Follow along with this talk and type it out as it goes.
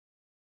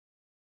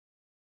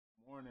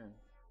Morning,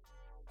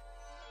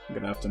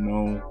 good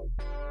afternoon,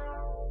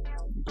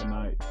 good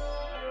night.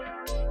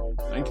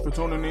 Thank you for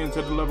tuning in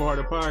to the Level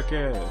Hearted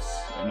Podcast,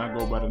 and I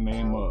go by the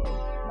name of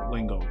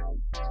Lingo.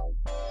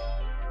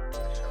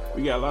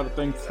 We got a lot of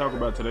things to talk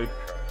about today: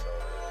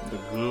 the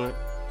good,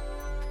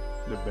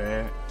 the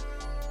bad,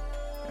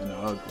 and the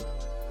ugly.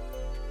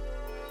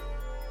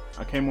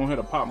 I came on here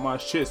to pop my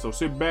shit, so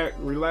sit back,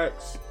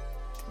 relax.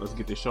 Let's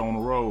get this show on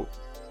the road.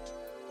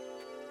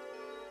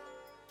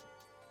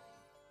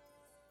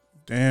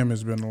 Damn,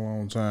 it's been a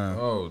long time.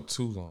 Oh,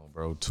 too long,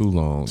 bro. Too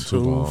long.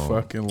 Too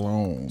fucking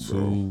long, bro.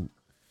 Too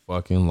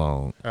fucking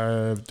long. How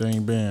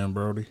everything been,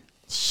 Brody?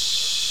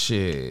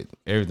 Shit.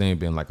 Everything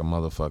been like a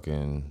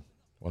motherfucking,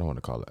 what do I want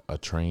to call it? A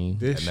train.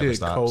 This that never shit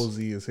stops.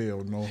 cozy as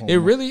hell. No homo. It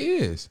really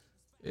is.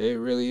 It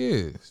really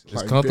is. It's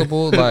Like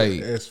comfortable. that.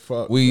 Like As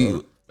fuck,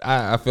 bro.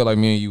 I feel like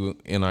me and you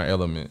in our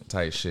element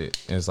type shit.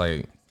 And it's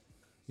like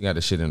you got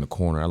the shit in the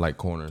corner. I like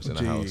corners in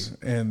the house.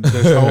 And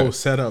this whole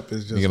setup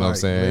is just You know what I'm like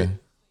saying? lit.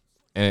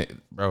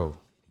 And bro,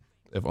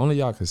 if only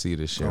y'all could see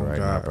this shit right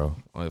now, bro.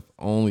 If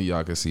only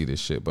y'all could see this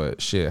shit. But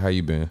shit, how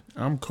you been?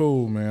 I'm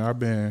cool, man. I've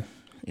been,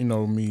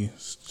 me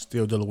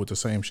still dealing with the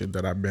same shit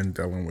that I've been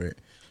dealing with.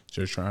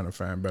 Just trying to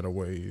find better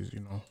ways,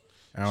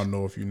 I don't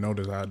know if you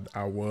noticed,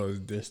 I was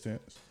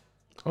distant.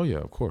 Oh yeah,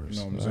 of course. You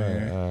know what I'm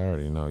saying? I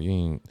already know. You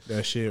ain't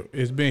That shit,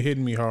 it's been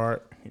hitting me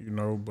hard,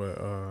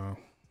 but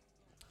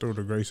through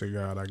the grace of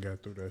God, I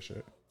got through that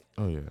shit.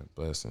 oh yeah,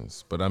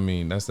 blessings. But I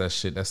mean that's that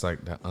shit, that's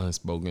like that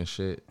unspoken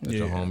shit that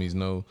your homies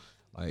know.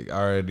 Like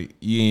already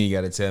you ain't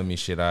gotta tell me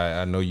shit.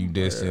 I know you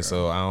distant,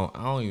 so I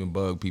don't even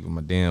bug people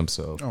my damn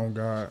self. Oh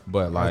God.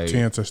 But like I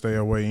tend to stay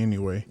away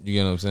anyway. you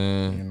get what I'm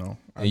saying?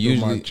 I do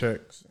my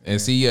checks. And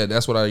see, yeah,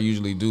 that's what I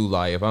usually do.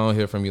 Like if I don't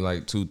hear from you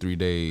like 2-3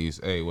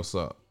 days, hey, what's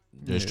up?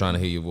 Just trying to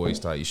hear your voice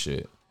type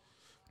shit.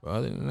 But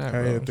other than that,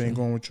 How bro, everything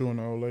going with you and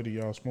the old lady?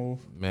 Y'all smooth?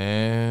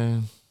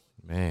 man.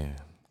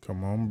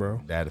 Come on,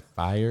 bro. That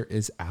fire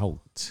is out.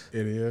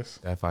 It is.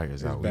 That fire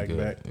is out. We back, good.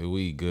 back.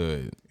 We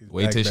good. It's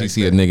Wait back, till she back,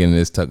 see a back. nigga in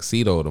this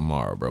tuxedo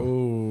tomorrow, bro.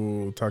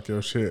 Ooh, talk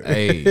your shit.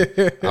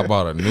 Hey, I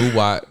bought a new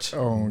watch,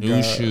 Oh, new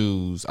God.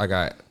 shoes. I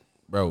got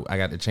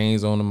the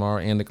chains on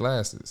tomorrow and the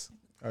glasses.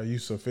 Are you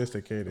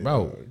sophisticated,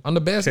 Bro, dog? I'm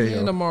the best KO.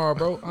 man tomorrow,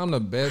 bro. I'm the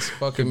best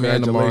fucking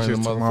man tomorrow in the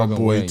Congratulations to my motherfucking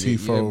boy way.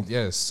 T-Fo.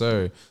 Yes,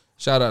 sir.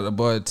 Shout out to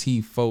boy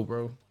T-Fo,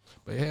 bro.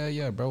 But hell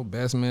yeah, bro.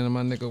 Best man in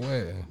my nigga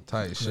way.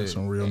 Tight shit. That's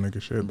some real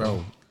nigga shit,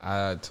 Bro,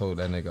 I told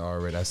that nigga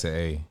already. I said,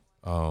 hey,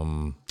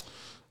 I'm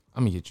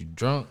gonna get you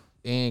drunk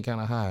and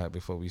kind of high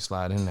before we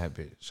slide in that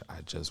bitch.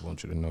 I just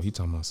want you to know. He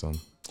talking about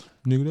something.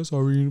 Nigga, that's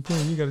already in the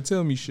plan. You gotta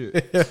tell me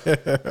shit.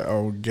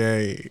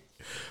 Okay.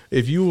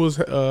 If you was,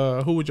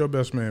 who would your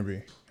best man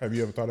be? Have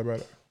you ever thought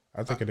about it?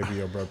 I think it'd be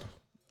your brother.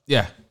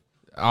 Yeah.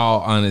 All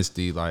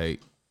honesty,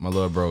 like my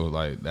little bro,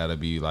 like that'll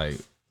be like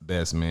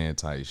best man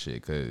type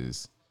shit.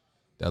 Cause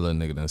that little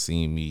nigga done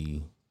seen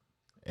me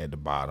at the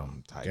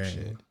bottom type Gang.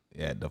 shit.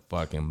 At the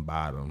fucking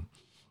bottom.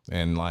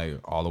 And like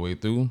all the way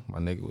through, my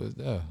nigga was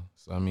there.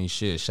 So I mean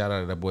shit, shout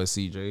out to that boy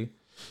CJ.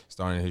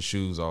 Starting his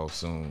shoes off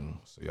soon.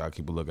 So y'all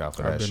keep a lookout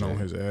for I've that been shit. on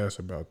his ass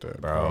about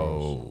that,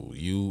 Bro,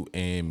 you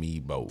and me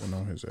both. Been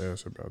on his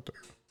ass about that.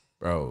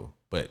 Bro.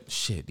 But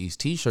shit, these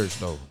t-shirts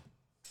though.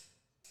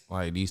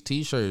 Like these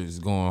t-shirts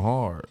going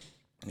hard.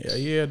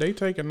 Yeah, they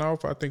taking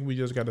off. I think we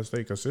just got to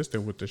stay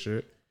consistent with the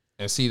shit.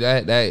 And see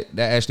that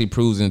actually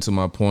proves into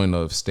my point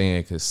of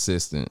staying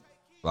consistent.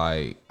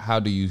 Like, how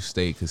do you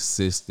stay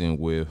consistent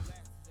with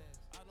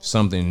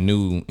something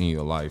new in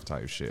your life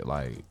type shit?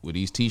 Like with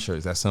these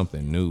t-shirts, that's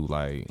something new.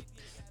 Like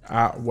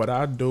What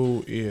I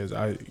do is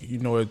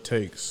it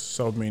takes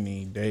so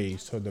many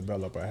days to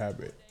develop a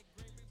habit.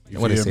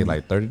 what they feel say, me?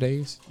 like 30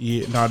 days?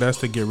 Yeah, no, that's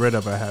to get rid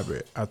of a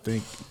habit. I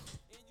think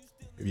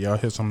if y'all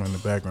hear something in the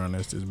background,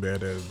 that's this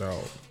badass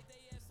dog.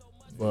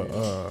 But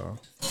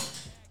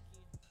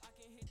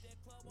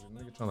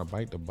Nigga trying to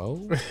bite the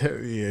bow?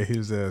 yeah,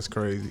 his ass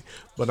crazy.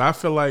 But I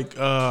feel like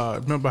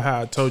remember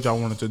how I told you I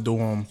wanted to do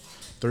them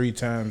 3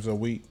 times a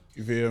week.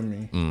 You feel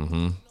me?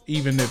 Mm-hmm.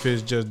 Even if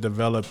it's just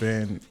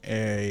developing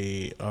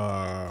a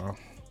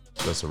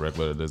That's a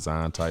regular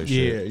design type yeah,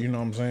 shit. you know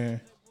what I'm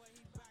saying?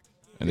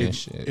 And then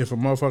shit. If a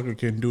motherfucker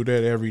can do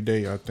that every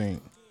day, I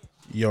think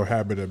your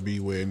habit will be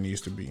where it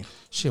needs to be.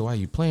 Shit, why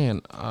you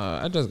playing?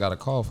 I just got a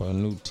call for a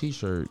new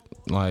t-shirt.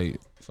 Like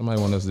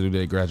somebody want us to do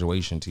their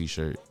graduation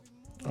t-shirt.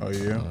 Oh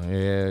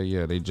yeah,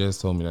 Yeah. They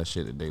just told me that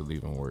shit that they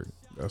leaving work.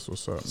 that's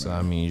what's up, man. So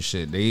I mean,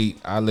 shit.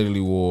 I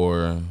literally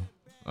wore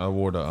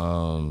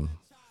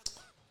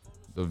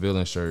the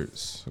villain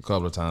shirts a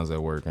couple of times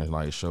at work and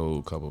like showed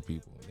a couple of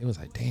people. It was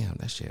like, damn,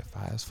 that shit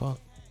fire as fuck.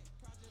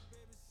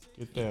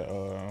 Get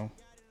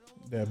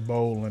that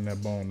bowl and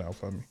that bone out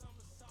for me.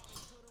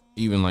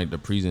 Even like the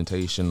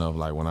presentation of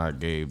like when I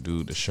gave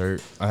dude the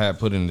shirt, I had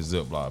put in the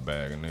Ziploc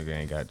bag and nigga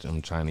ain't got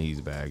them Chinese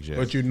bags yet.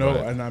 But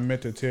and I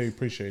meant to tell you,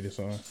 appreciate it,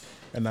 son.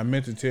 And I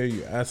meant to tell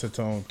you,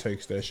 acetone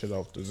takes that shit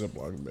off the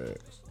Ziploc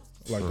bags,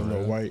 like the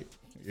little white.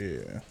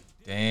 Yeah.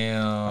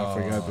 Damn. I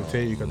forgot to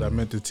tell you because I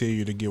meant to tell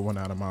you to get one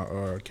out of my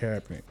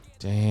cabinet.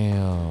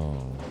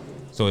 Damn.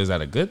 So is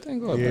that a good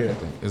thing or a Yeah. bad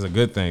thing? It's a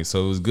good thing.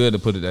 So it was good to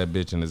put that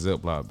bitch in a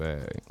Ziploc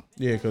bag.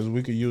 Yeah, because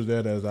we could use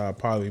that as our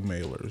poly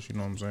mailers. You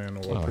know what I'm saying?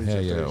 Or Oh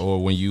hell yeah!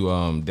 Or when you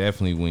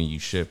definitely when you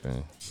shipping,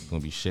 you're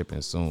gonna be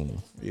shipping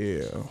soon.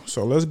 Yeah.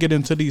 So let's get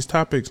into these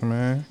topics,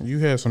 man. You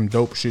had some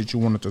dope shit you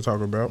wanted to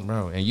talk about,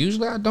 Bro, and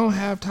usually I don't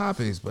have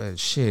topics, but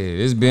shit,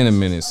 it's been a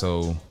minute.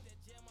 So,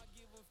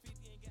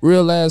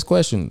 real last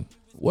question: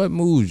 what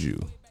moves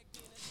you?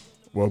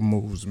 What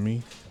moves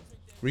me?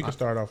 We can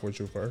start off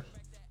with you first.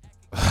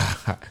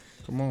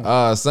 Come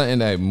on. Something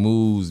that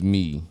moves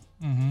me.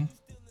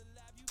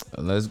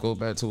 Let's go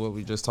back to what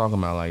we just talking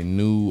about, like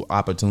new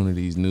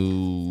opportunities,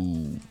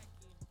 new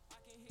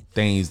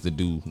things to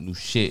do, new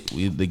shit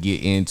to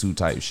get into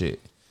type shit.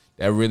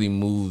 That really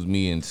moves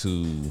me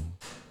into,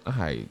 all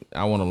right,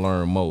 I want to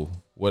learn more.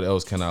 What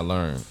else can I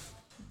learn?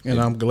 And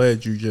I'm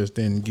glad you just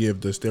didn't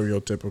give the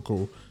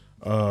stereotypical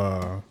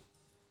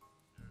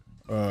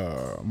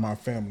my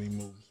family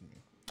moves me.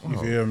 You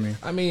feel me?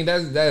 I mean,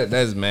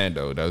 that's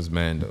Mando. That's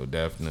Mando,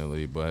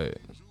 definitely. But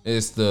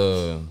it's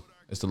the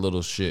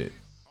little shit.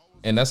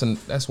 And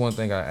that's one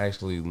thing I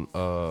actually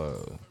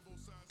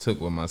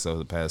took with myself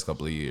the past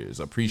couple of years.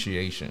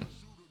 Appreciation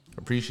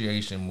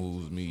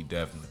moves me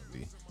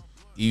definitely.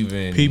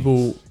 Even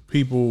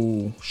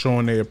people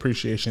showing their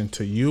appreciation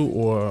to you,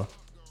 or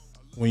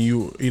when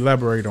you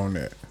elaborate on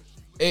that.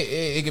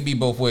 it could be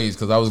both ways,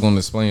 because I was going to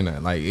explain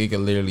that. Like, it could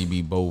literally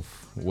be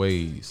both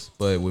ways.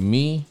 But with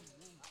me,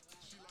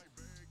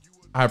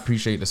 I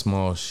appreciate the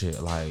small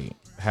shit, like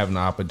having the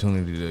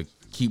opportunity to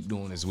keep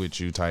doing this with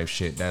you type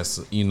shit. That's,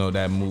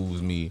 that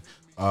moves me.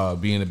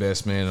 Being the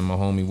best man and my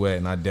homie Wet,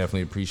 and I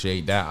definitely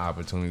appreciate that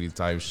opportunity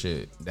type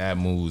shit. That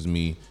moves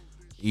me.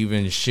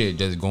 Even shit,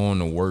 just going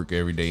to work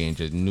every day and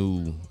just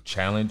new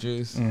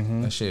challenges,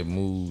 that shit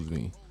moves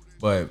me.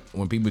 But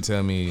when people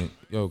tell me,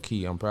 yo,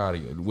 Key, I'm proud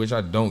of you, which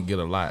I don't get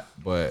a lot,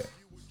 but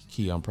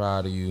Key, I'm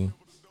proud of you,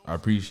 I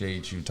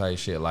appreciate you type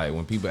shit. Like,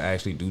 when people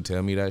actually do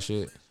tell me that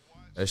shit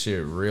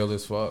real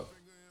as fuck.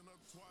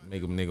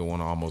 Make a nigga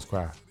want to almost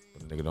cry,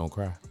 but the nigga don't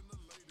cry.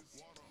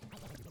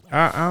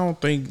 I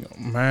don't think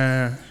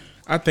mine.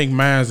 I think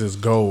mine's is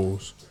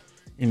goals.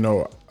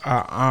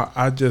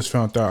 I just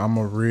found out I'm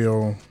a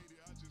real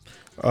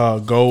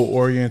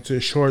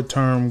goal-oriented,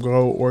 short-term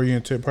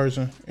goal-oriented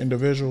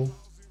individual.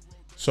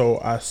 So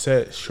I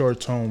set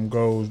short-term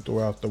goals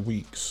throughout the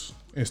weeks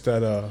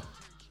instead of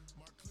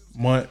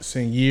months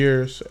and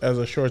years as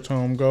a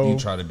short-term goal. You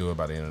try to do it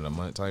by the end of the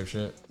month type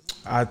shit?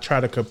 I try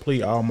to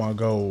complete all my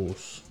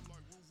goals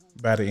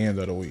by the end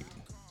of the week.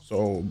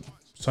 So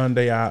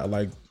Sunday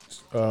I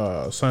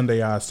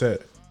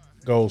set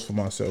goals for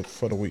myself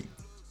for the week.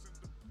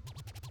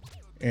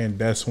 And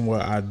that's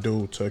what I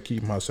do to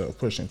keep myself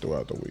pushing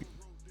throughout the week.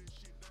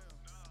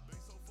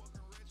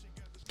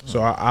 So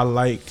I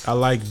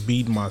like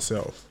beating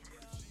myself.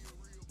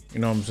 You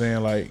know what I'm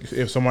saying? Like,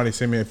 if somebody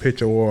send me a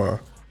picture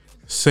or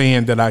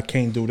saying that I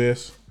can't do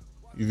this,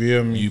 you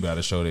feel me? You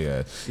gotta show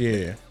their ass.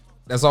 Yeah.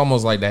 That's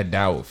almost like that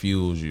doubt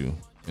fuels you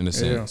in a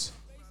sense.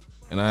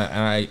 And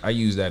I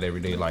use that every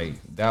day. Like,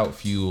 doubt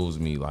fuels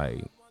me.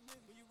 Like,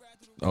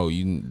 oh,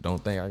 you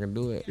don't think I can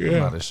do it? I'm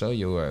about to show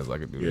your ass I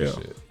can do this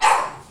shit.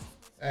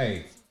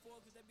 Hey.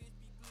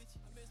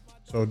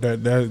 So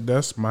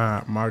that's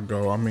my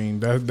goal. I mean,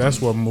 that's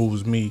what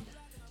moves me,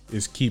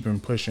 is keeping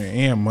pushing,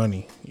 and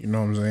money. You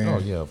know what I'm saying? Oh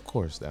yeah, of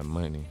course, that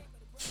money.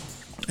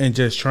 And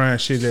just trying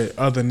shit that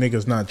other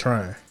niggas not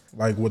trying.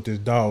 Like with this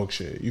dog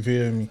shit. You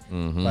feel me?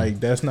 Like,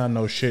 that's not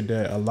no shit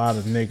that a lot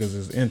of niggas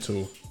is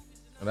into.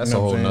 That's a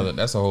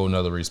whole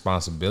nother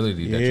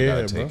responsibility that you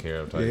gotta take care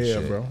of type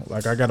shit. Bro.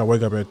 Like, I gotta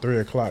wake up at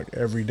 3:00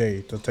 every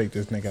day to take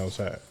this nigga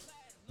outside.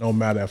 No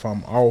matter if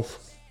I'm off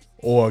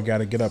or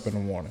gotta get up in the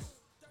morning.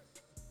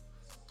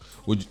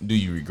 Do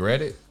you regret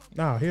it?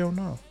 Nah, hell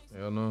no.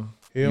 Hell no.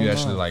 Hell you no.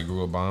 actually like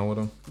grew a bond with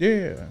him?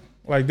 Yeah.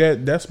 Like,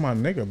 that's my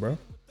nigga, bro.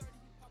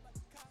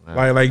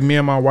 Right. Like me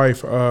and my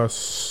wife,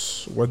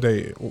 one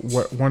day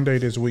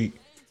this week,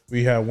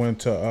 we had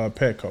went to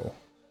Petco.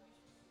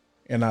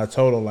 And I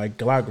told her, like,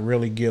 Glock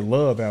really get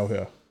love out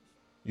here.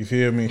 You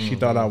feel me? She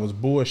thought I was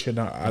bullshit.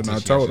 And I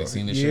told her,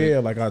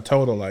 shit? Like, I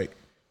told her, like,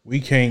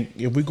 we can't,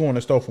 if we go in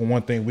the store for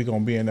one thing, we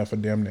gonna be in there for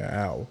damn near an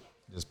hour.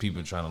 Just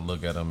people trying to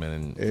look at them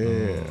and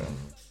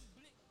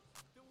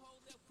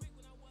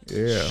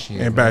Yeah. Shit,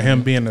 and by man.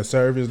 him being a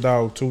service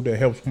dog too, that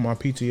helps with my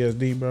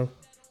PTSD, bro.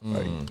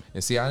 Like,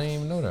 and see, I didn't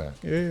even know that.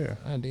 yeah.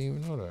 I didn't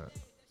even know that.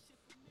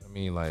 I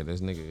mean, like,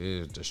 this nigga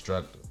is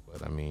destructive,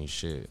 but I mean,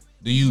 shit.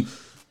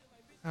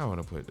 I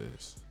want to put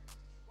this.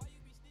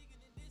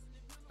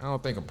 I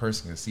don't think a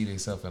person can see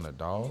themselves in a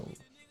dog.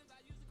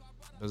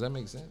 Does that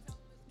make sense?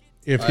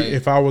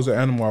 If I was an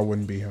animal, I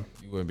wouldn't be him.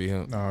 You wouldn't be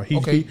him? No,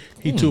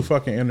 he too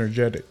fucking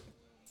energetic.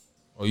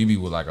 Oh, you be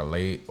with like a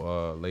laid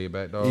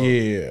back dog?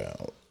 Yeah.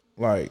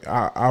 Like,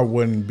 I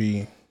wouldn't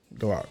be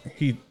Glock.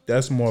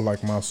 That's more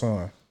like my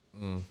son.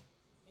 You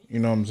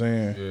know what I'm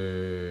saying?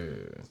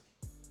 Yeah.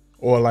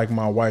 Or like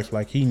my wife,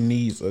 like, he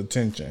needs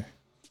attention.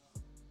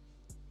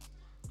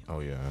 Oh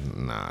yeah,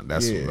 nah.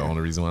 That's the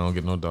only reason why I don't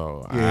get no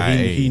dog. Yeah,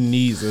 he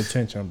needs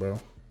attention, bro.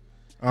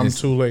 I'm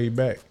too laid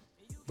back.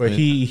 But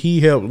he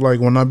helped, like,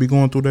 when I be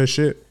going through that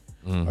shit,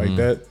 like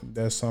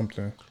that's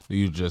something.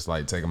 You just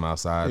like take them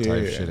outside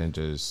type shit and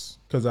just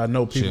because I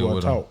know people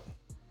will talk.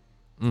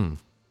 You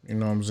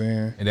know what I'm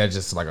saying? And that's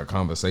just like a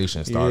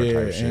conversation starter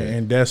type shit.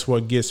 And that's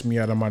what gets me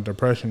out of my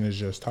depression is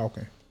just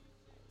talking.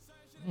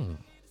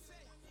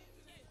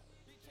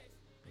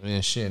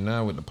 Man, shit,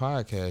 now with the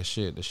podcast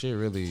shit, the shit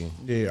really...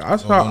 Yeah, I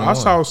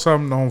saw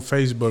something on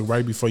Facebook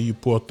right before you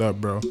pulled up,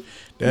 bro.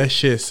 That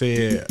shit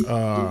said,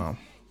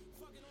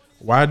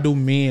 why do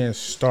men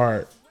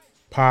start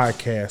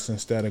podcasts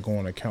instead of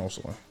going to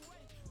counseling?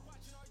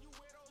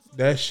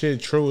 That shit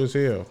true as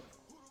hell.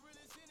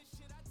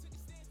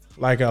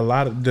 Like a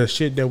lot of the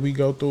shit that we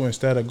go through,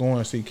 instead of going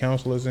to see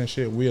counselors and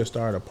shit, we'll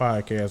start a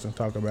podcast and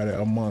talk about it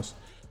amongst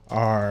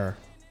our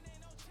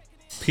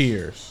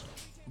peers.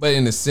 But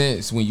in a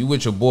sense, when you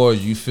with your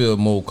boys, you feel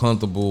more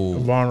comfortable.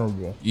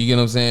 Vulnerable. You get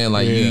what I'm saying?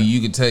 Like,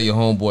 you can tell your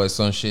homeboy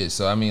some shit.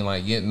 So, I mean,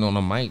 like, getting on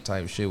a mic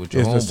type shit with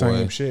your homeboy. It's the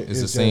same shit.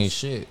 It's the same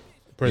shit.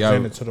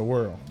 Presented to the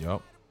world.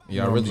 Yup.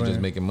 Y'all really just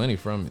making money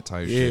from it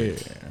type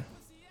shit. Yeah.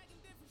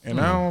 And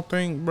I don't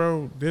think,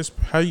 bro, this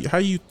how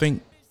you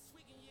think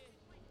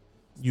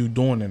you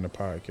doing in the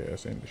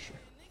podcast industry?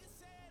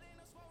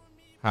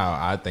 How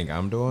I think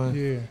I'm doing?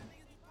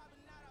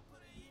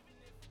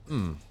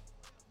 Yeah.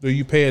 Do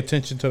you pay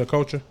attention to the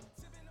culture?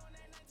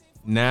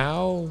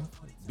 Now,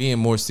 being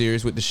more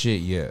serious with the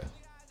shit, yeah.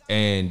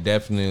 And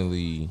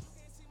definitely,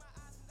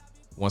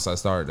 once I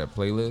started that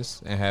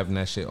playlist and having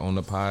that shit on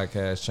the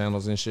podcast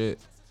channels and shit,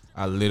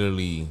 I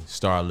literally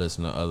started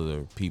listening to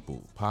other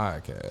people's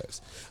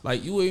podcasts.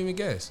 Like, you wouldn't even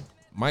guess.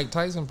 Mike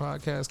Tyson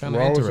podcast kind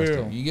of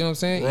interesting. You get what I'm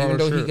saying? Even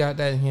though he got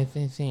that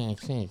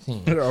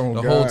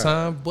the whole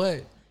time,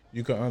 but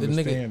you can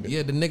understand it.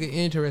 Yeah, the nigga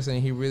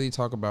interesting. He really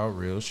talk about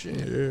real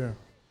shit. Yeah.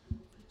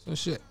 So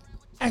shit.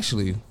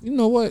 Actually, you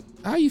know what?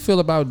 How you feel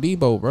about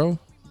Debo, bro?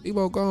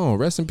 Debo gone.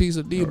 Rest in peace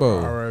of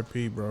Debo.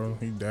 R.I.P., bro.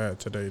 He died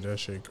today. That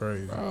shit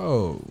crazy.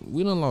 Bro,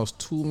 we done lost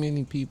too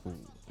many people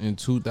in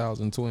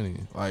 2020.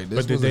 Like, this.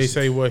 But did they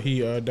say what he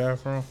died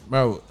from?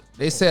 Bro,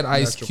 they said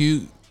Ice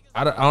Cube.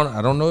 I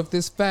don't know if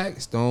this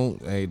facts.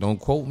 Don't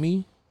quote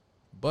me.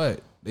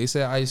 But they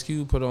said Ice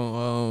Cube put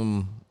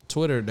on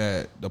Twitter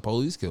that the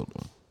police killed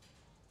him.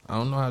 I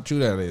don't know how true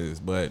that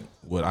is, but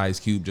would Ice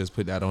Cube just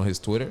put that on his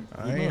Twitter?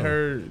 I ain't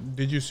heard.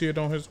 Did you see it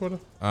on his Twitter?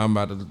 I'm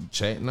about to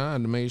check now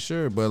to make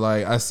sure. But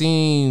like, I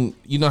seen,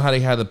 you know how they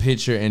have the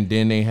picture and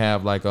then they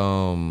have like what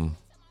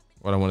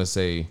I want to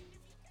say,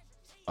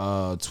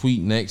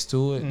 tweet next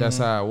to it. That's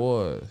how it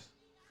was.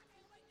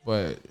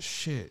 But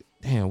shit,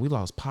 damn, we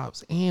lost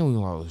Pops and we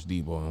lost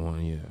Debo in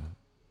 1 year.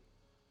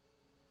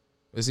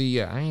 But see,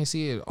 yeah, I ain't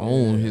see it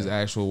on his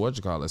actual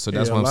whatchamacallit. So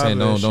that's what I'm saying.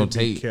 Don't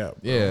take.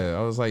 Kept, yeah,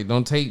 I was like,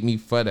 don't take me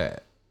for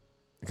that,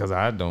 because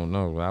I don't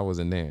know. I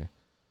wasn't there.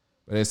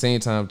 But at the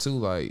same time too,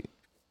 like,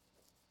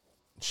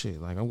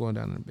 shit, like I'm going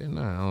down in the bed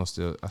now.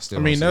 I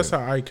mean, that's an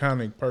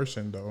iconic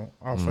person though.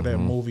 Off of that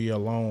movie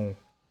alone,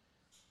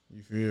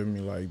 you feel me?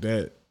 Like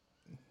that.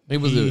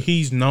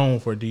 He's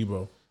known for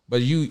Debo. But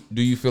do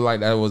you feel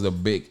like that was a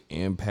big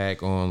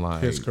impact on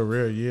like his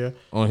career? Yeah,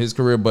 on his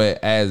career,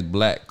 but as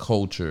black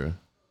culture.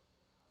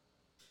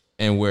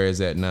 And where is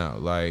that now?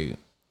 Like,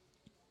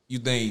 you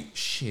think,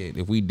 shit,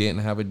 if we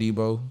didn't have a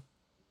Debo,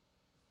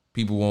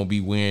 people won't be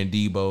wearing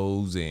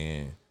Debos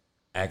and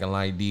acting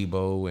like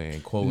Debo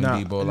and quoting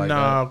Debo like that?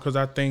 Nah, because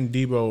I think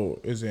Debo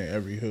is in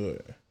every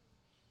hood.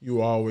 You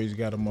always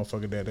got a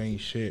motherfucker that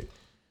ain't shit,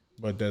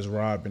 but that's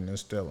robbing and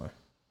stealing.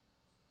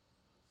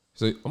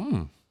 So, you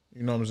know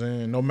what I'm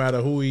saying? No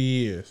matter who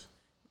he is.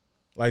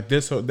 Like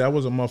this, that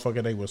was a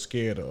motherfucker they were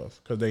scared of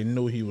because they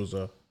knew he was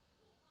a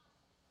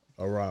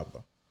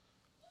robber.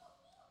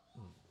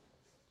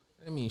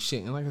 I mean,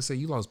 shit, and like I said,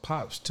 you lost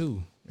Pops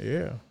too.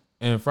 Yeah.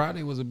 And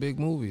Friday was a big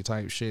movie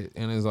type shit.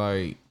 And it's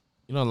like,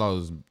 you know,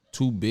 lost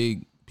two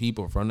big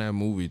people from that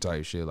movie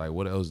type shit. Like,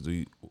 what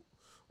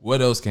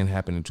else can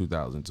happen in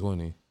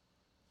 2020?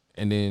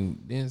 And then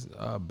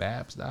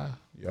Babs died.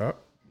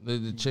 Yup.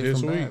 The chick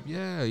from Babs.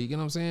 Yeah, you get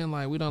what I'm saying?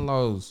 Like, we done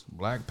lost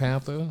Black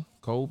Panther,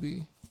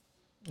 Kobe,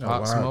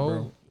 Pop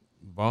Smoke,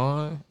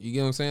 Vaughn. You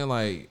get what I'm saying?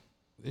 Like,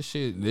 this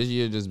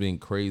year just been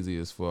crazy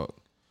as fuck.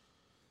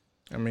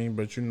 I mean,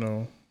 but you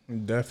know,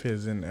 death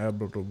is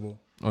inevitable.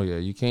 Oh yeah,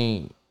 you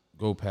can't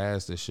go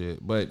past this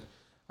shit. But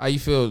how you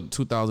feel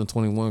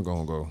 2021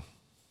 gonna go?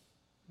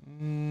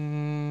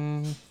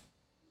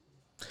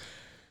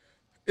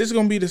 It's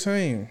gonna be the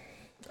same.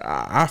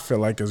 I feel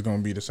like it's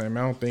gonna be the same.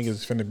 I don't think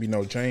it's finna be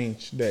no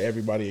change that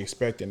everybody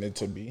expecting it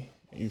to be.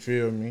 You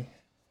feel me?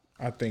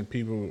 I think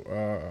people.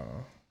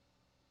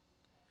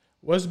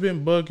 What's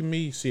been bugging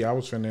me? See, I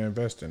was finna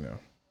invest in them.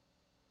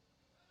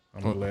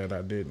 I'm glad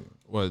I didn't.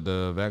 What,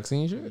 the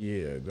vaccine shit?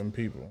 Yeah, them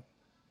people,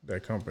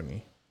 that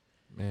company.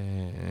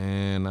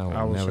 Man,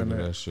 I would never do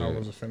that shit. I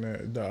was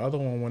finna. The other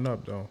one went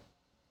up though.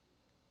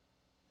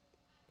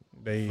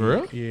 For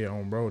real? Yeah,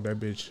 bro, that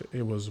bitch.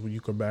 It was, you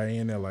could buy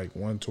in at like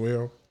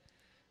 112.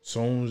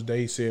 Soon as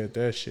they said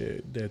that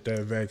shit, that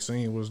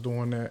vaccine was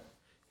doing that,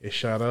 it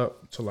shot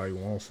up to like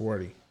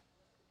 140.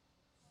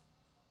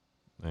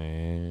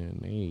 Man,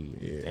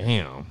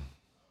 Yeah.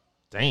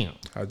 damn.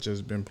 I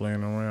just been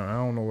playing around. I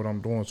don't know what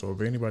I'm doing. So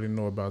if anybody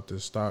know about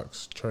this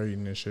stocks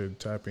trading and shit,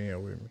 tap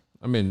in with me.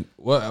 I mean,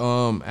 what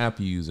app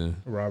you using?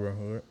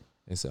 Robinhood.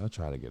 And so I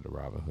tried to get the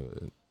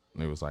Robinhood.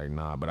 And it was like,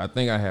 nah. But I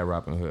think I had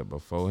Robinhood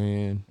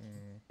beforehand.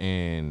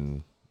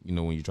 And you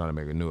know, when you're trying to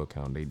make a new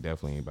account, they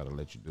definitely ain't about to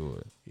let you do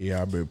it.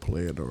 Yeah, I've been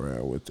playing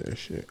around with that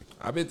shit.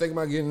 I've been thinking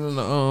about getting in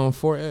the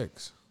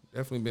 4X.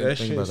 Definitely been That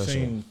thinking shit about that shit.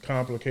 seemed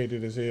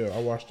complicated as hell. I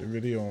watched a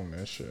video on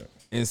that shit.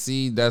 And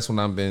see, that's when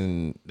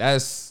I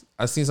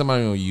seen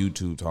somebody on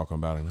YouTube talking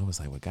about it, and I was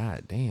like, well,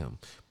 god damn.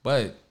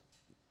 But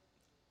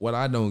what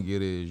I don't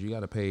get is you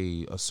got to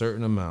pay a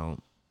certain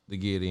amount to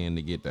get in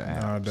to get the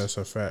app. Nah, that's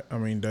a fact. I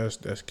mean, that's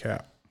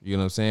cap. You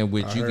know what I'm saying?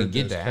 Which you can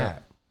get the cap.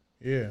 app.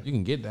 Yeah. You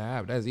can get the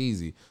app. That's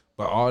easy.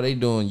 But all they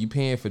doing, you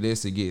paying for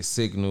this to get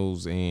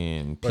signals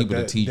and people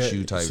to teach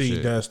you type shit. See,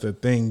 that's the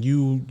thing.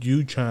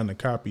 You trying to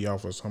copy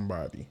off of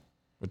somebody.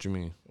 What you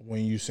mean?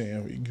 When you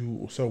saying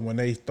you, so when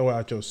they throw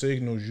out your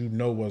signals, you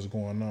know what's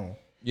going on.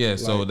 Yeah,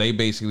 so they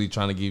basically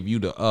trying to give you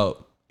the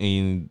up,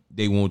 and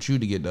they want you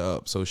to get the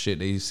up. So shit,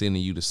 they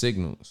sending you the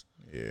signals.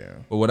 Yeah.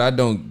 But what I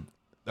don't,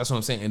 that's what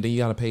I'm saying. And then you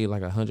gotta pay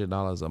like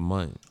 $100 a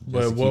month.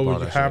 But what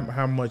would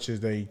how much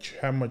is they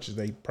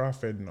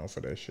profiting off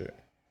of that shit?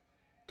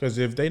 Because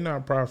if they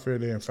not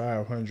profiting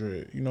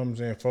 $500, you know what I'm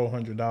saying,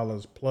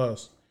 $400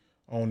 plus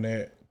on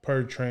that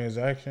per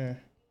transaction.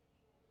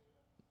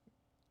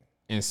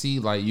 And see,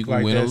 like you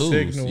can win or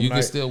lose. You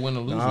can still win or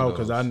lose. No,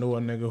 because I know a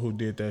nigga who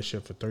did that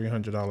shit for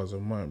 $300 a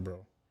month, bro.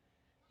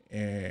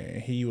 And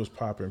he was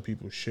popping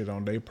people's shit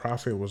on. Their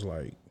profit was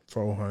like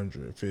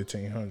 $400,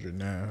 $1,500,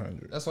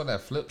 $900. That's where that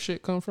flip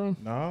shit come from?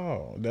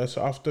 No, that's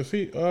off the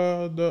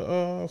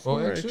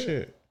Forex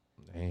shit.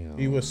 Damn.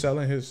 He was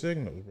selling his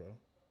signals, bro.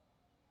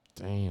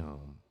 Damn.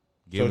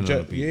 So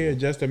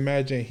just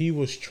imagine he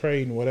was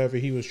trading whatever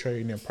he was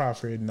trading and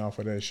profiting off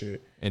of that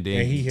shit. And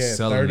then he had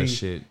selling 30, the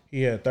shit.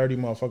 He had 30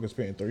 motherfuckers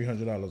paying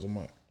 $300 a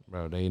month.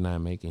 Bro, they not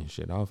making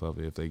shit off of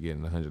it if they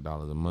getting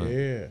 $100 a month.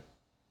 Yeah.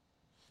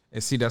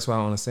 And see, that's why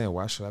I understand.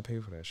 Why should I pay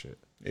for that shit?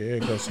 Yeah,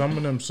 because some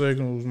of them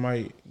signals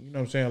might, you know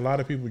what I'm saying? A lot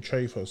of people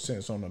trade for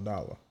cents on the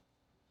dollar.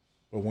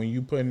 But when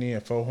you putting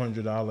in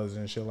 $400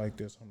 and shit like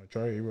this on the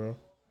trade, bro.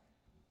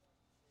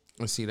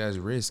 And see, that's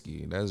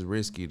risky. That's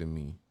risky to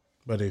me.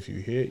 But if you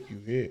hit, you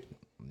hit.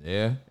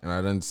 Yeah, and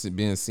I done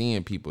been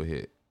seeing people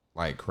hit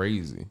like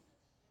crazy.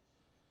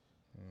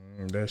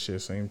 That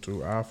shit seemed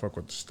too. I fuck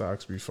with the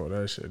stocks before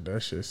that shit.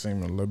 That shit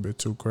seemed a little bit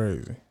too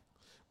crazy.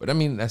 But I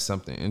mean, that's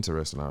something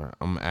interesting.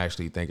 I'm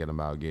actually thinking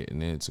about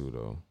getting into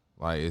though.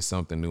 Like it's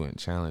something new and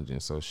challenging.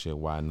 So shit,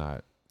 why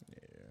not?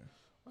 Yeah.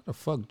 Why the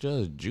fuck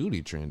Judge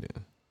Judy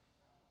trending?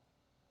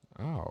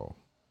 Oh.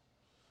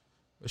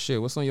 But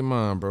shit, what's on your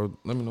mind, bro?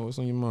 Let me know what's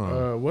on your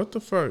mind. What the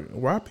fuck?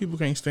 Why people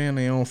can't stay in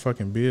their own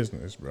fucking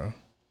business, bro?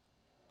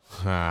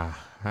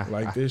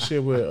 Like this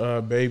shit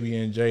with Baby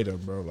and Jada,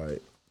 bro.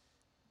 Like,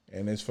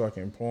 and it's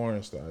fucking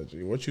porn star.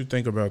 G. What you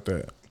think about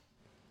that?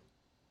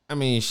 I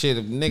mean, shit.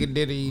 If nigga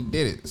did it, he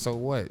did it. So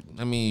what?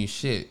 I mean,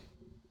 shit.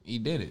 He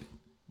did it.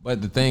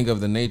 But the thing of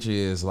the nature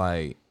is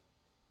like,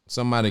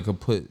 somebody could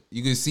put.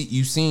 You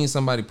seen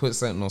somebody put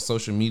something on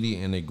social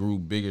media and it grew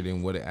bigger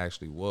than what it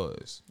actually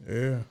was.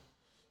 Yeah.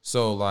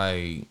 So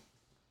like,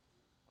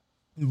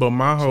 but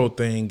my whole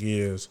thing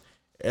is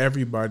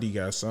everybody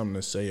got something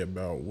to say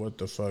about what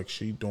the fuck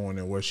she doing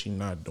and what she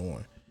not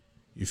doing.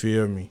 You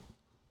feel me?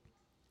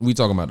 We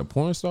talking about the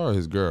porn star or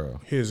his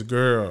girl? His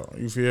girl.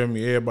 You feel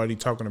me? Everybody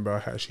talking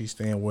about how she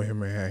staying with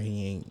him and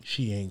how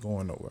she ain't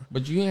going nowhere.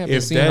 But you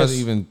haven't seen her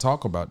even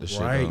talk about the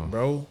shit, right, though.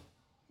 Bro.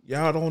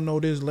 Y'all don't know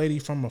this lady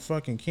from a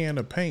fucking can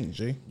of paint,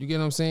 G. You get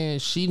what I'm saying?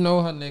 She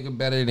know her nigga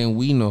better than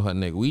we know her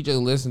nigga. We just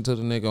listen to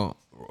the nigga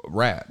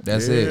rap.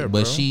 That's it. But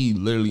bro. She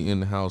literally in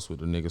the house with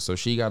the nigga. So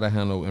she got to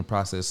handle and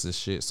process this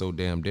shit so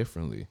damn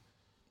differently.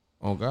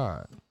 Oh,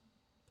 God.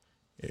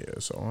 Yeah,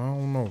 so I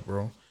don't know,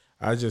 bro.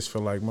 I just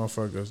feel like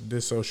motherfuckers,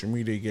 this social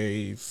media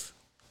gave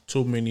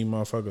too many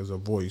motherfuckers a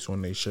voice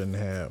when they shouldn't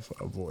have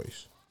a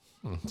voice.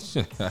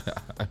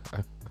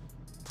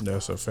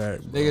 That's a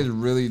fact, bro. Niggas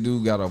really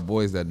do got a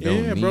voice that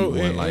don't need bro. one.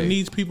 And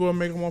these people are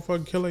making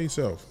motherfucker kill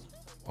themselves.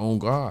 Oh,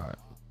 God.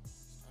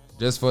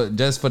 Just for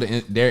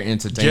their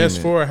entertainment.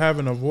 Just for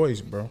having a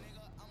voice, bro.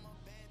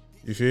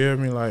 You feel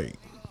me? Like,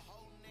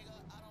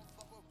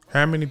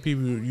 how many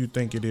people you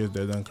think it is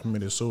that done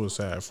committed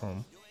suicide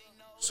from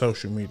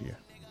social media?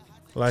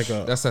 Like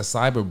that's a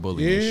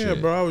cyberbullying shit. Yeah,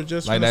 bro. I was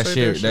just like that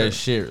shit. That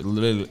shit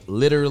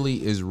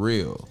literally is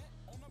real.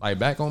 Like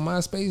back on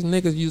MySpace,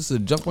 niggas used to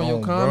jump on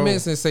your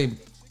comments and say,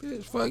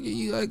 "Bitch, fuck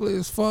you ugly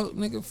as fuck,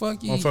 nigga,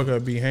 fuck you."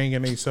 Motherfucker be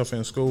hanging themselves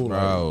in school,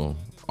 bro.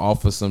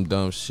 Off of some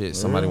dumb shit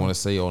somebody want to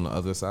say on the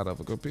other side of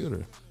a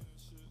computer.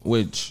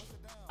 Which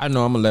I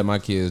know I'm gonna let my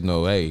kids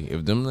know. Hey,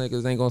 if them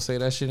niggas ain't gonna say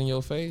that shit in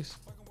your face,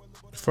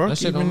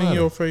 fuck even in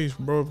your face,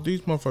 bro. If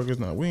these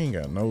motherfuckers we ain't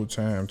got no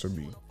time to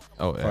be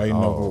fighting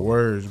over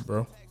words,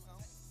 bro.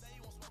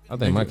 I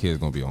think my kids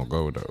gonna be on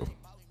go though.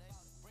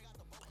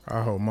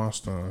 I hope my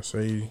son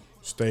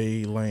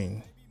stay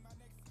lane.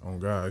 On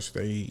God,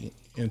 stay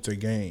into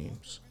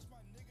games.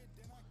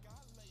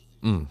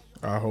 Mm.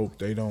 I hope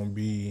they don't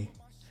be.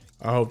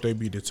 I hope they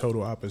be the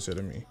total opposite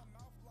of me.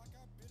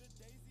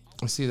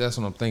 See, that's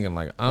what I'm thinking.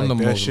 Like, I'm the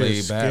That most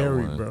shit's laid back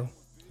scary, one. bro.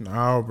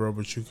 No, bro,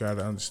 but you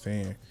gotta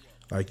understand.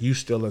 Like, you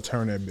still a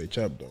turn that bitch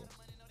up though.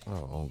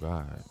 Oh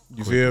God.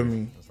 You feel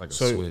me? It's like a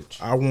So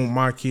switch. I want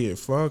my kid.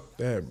 Fuck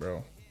that,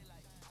 bro.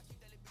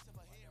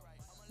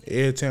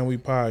 Every time we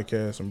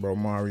podcasting, bro,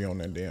 Mario on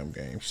that damn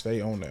game.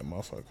 Stay on that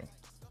motherfucker.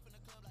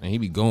 And he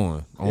be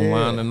going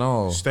online and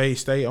all.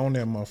 Stay on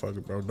that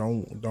motherfucker, bro.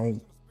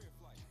 Don't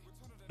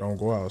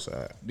go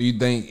outside. Do you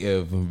think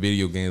if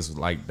video games was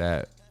like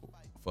that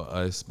for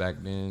us back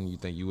then, you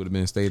think you would have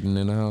been staying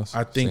in the house?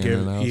 I think Staying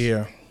in the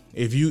house?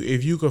 if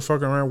you could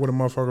fuck around with a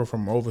motherfucker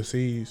from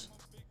overseas,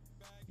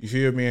 you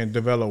feel me, and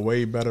develop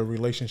way better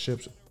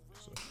relationships.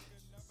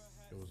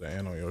 It was an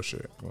ant on your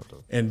shit.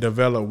 And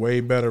develop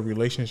way better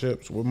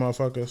relationships with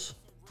motherfuckers.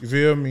 You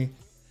feel me?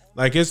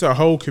 Like, it's a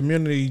whole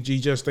community. G,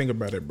 just think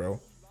about it, bro.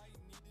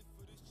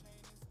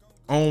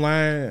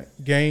 Online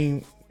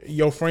game,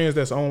 your friends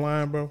that's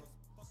online, bro.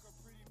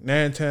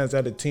 9 times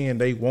out of 10,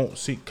 they won't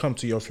come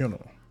to your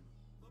funeral.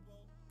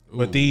 Ooh.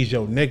 But these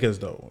your niggas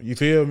though. You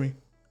feel me?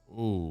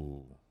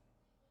 Ooh.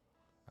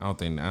 I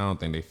don't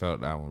think they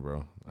felt that one,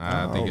 bro.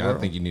 I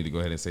think you need to go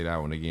ahead and say that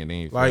one again. They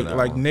ain't like felt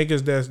that one.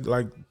 niggas that's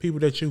like people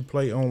that you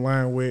play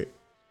online with.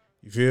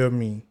 You feel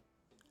me?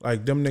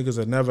 Like, them niggas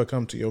will never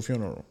come to your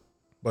funeral.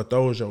 But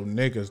those your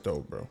niggas though,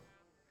 bro.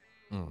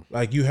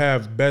 Like, you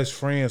have best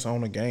friends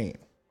on the game.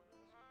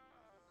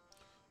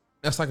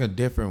 That's like a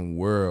different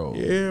world.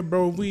 Yeah,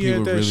 bro. We People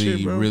had that really,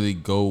 shit, bro. really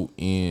go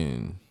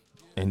in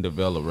and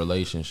develop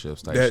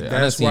relationships type shit.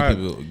 That's I why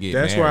people get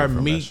that's married why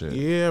from Meek. that shit.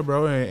 Yeah,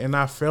 bro. And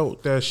I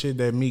felt that shit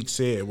that Meek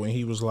said when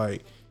he was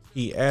like,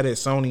 he added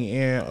Sony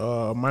and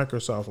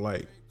Microsoft,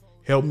 like,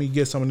 help me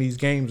get some of these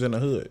games in the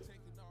hood.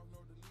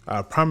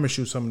 I promise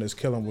you, some of this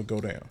killing would go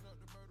down.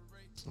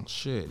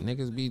 Shit,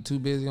 niggas be too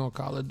busy on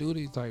Call of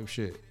Duty type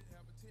shit.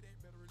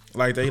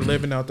 Like, they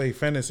living out their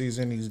fantasies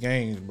in these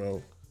games,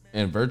 bro.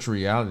 And virtual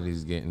reality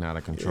is getting out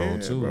of control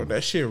too. Bro,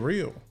 that shit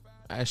real.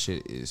 That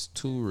shit is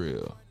too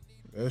real.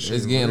 That shit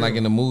It's getting real. like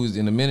in the movies.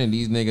 In a minute,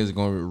 these niggas are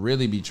gonna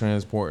really be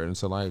transported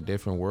into like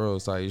different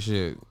worlds type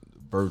shit.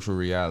 Virtual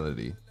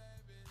reality,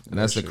 and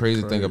that's the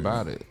crazy thing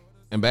about it.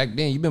 And back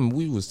then,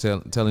 we was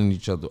telling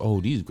each other,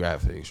 "Oh, these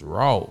graphics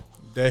raw."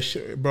 That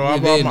shit, bro. I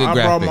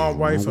brought my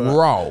wife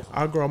raw.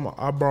 I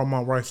brought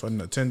my wife a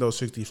Nintendo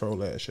 64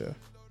 last year,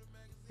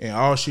 and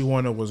all she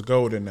wanted was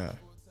GoldenEye.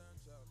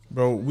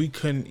 Bro, we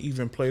couldn't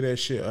even play that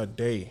shit a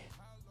day.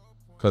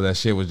 Cause that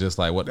shit was just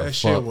like, what the fuck? That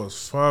shit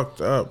was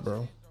fucked up,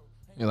 bro.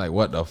 You're like,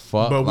 what the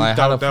fuck? But we like,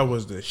 thought that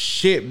was the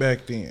shit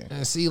back then.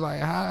 And see, like,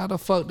 how the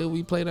fuck did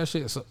we play that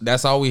shit? So,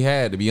 that's all we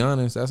had, to be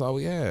honest. That's all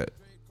we had.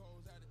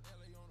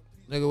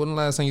 Nigga, when the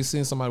last time you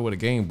seen somebody with a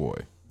Game Boy?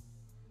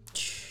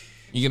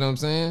 You get what I'm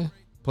saying?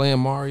 Playing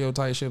Mario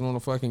type shit on a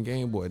fucking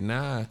Game Boy.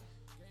 Nah.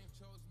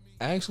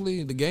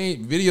 Actually,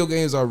 video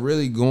games are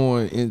really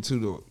going into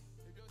the,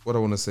 what I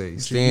want to say,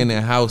 staying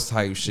in house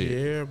type shit.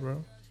 Yeah,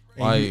 bro.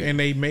 Like, and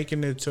they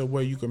making it to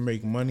where you can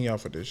make money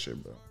off of this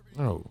shit, bro.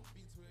 Oh,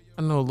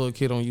 I know a little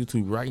kid on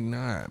YouTube right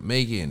now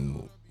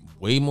making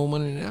way more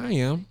money than I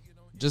am,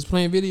 just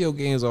playing video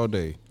games all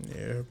day.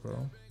 Yeah,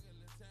 bro.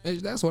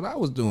 That's what I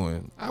was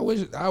doing. I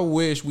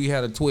wish we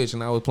had a Twitch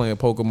and I was playing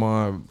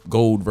Pokemon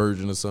Gold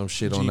version or some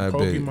shit on that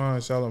bit.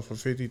 Pokemon selling for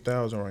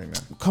 $50,000 right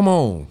now. Come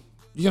on,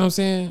 you know what I'm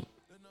saying?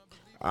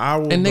 I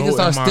will. And niggas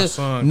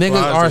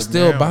are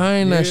still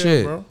buying that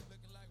shit, bro.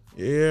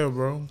 Yeah,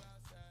 bro.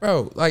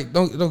 Bro, like,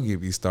 don't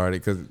get me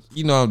started, because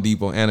you know I'm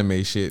deep on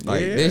anime shit. Like,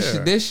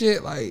 this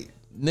shit, like,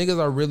 niggas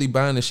are really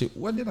buying this shit.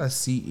 What did I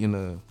see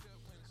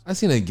I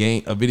seen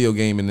a video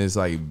game in this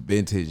like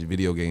vintage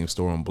video game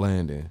store in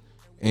Blandon,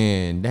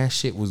 and that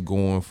shit was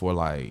going for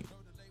like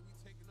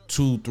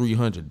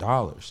 $200-$300.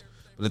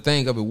 But the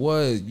thing of it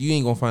was, you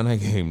ain't gonna find that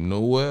game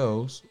nowhere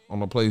else on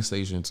the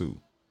PlayStation 2.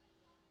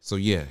 So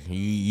yeah,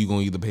 you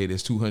gonna either pay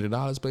this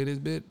 $200, play this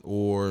bit,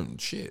 or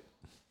shit.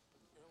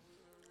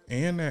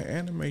 And that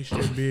anime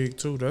shit big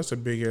too. That's a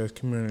big ass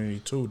community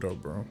too, though,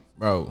 bro.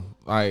 Bro,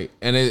 like,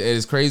 and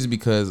it's crazy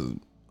because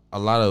a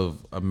lot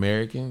of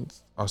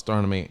Americans are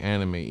starting to make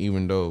anime,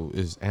 even though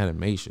it's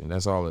animation.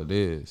 That's all it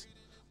is.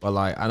 But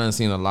like, I done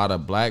seen a lot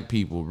of black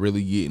people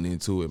really getting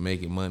into it,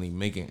 making money,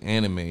 making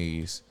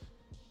animes.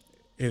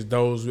 Is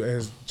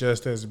those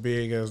just as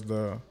big as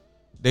the?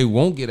 They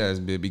won't get as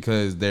big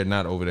because they're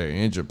not over there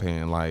in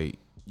Japan. Like,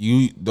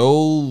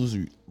 those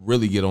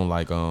really get on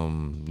like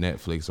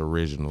Netflix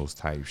originals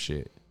type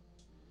shit,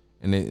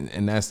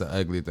 and that's the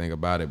ugly thing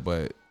about it.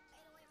 But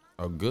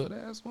a good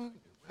ass one,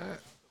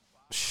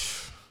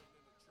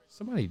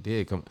 somebody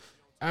did come.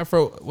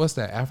 What's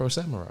that? Afro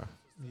Samurai.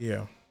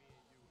 Yeah,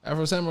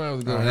 Afro Samurai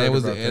was good.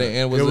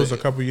 And it was a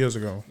couple years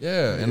ago.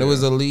 Yeah, and it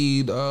was a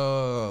lead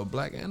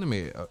black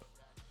anime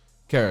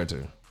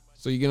character.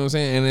 So you get what I'm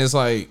saying? And it's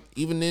like,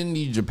 even in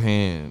the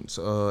Japan's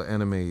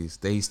animes,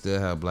 they still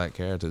have black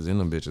characters in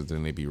them bitches,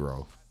 and they be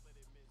raw.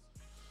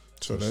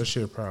 So that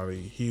shit probably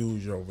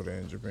huge over there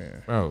in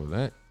Japan.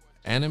 Bro,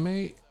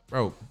 anime,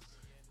 bro.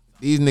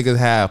 These niggas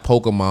have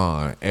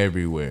Pokemon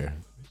everywhere.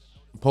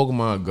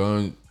 Pokemon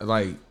gun,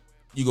 like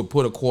you could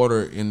put a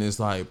quarter in this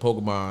like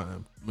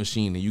Pokemon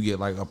machine and you get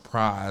like a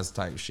prize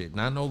type shit.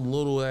 Not no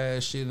little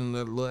ass shit in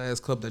the little ass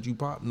cup that you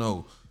pop.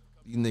 No,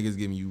 these niggas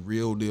giving you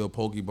real deal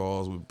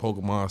Pokeballs with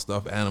Pokemon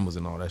stuff, animals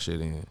and all that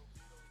shit in.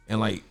 And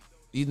like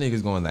these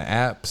niggas going to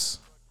apps.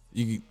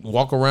 You can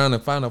walk around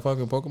and find a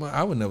fucking Pokemon.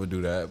 I would never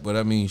do that, but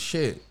I mean,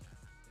 shit.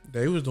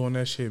 They was doing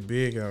that shit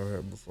big out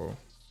here before.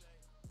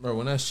 Bro,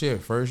 when that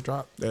shit first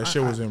dropped, that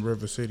shit was in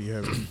River City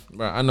heavy.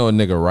 Bro, I know a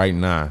nigga right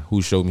now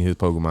who showed me his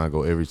Pokemon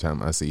Go every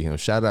time I see him.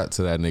 Shout out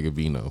to that nigga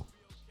Vino.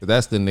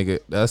 That's the nigga.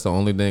 That's the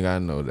only thing I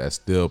know that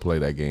still play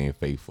that game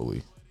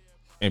faithfully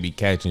and be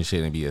catching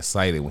shit and be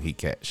excited when he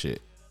catch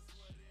shit.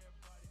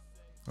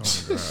 Oh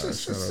God!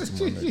 Shout out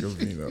to my nigga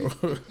Vino.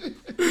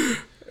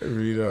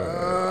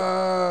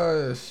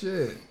 Vino.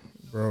 Shit.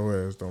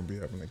 Bro, ass don't be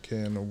having a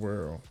care in the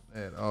world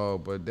at all.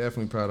 But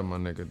definitely proud of my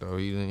nigga though.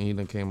 He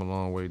done came a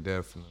long way.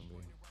 Definitely.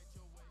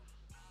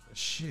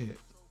 Shit.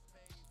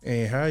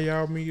 And how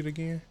y'all meet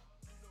again?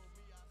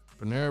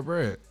 Panera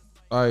Bread.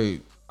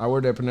 Like I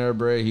worked at Panera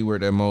Bread. He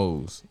worked at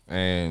Moe's,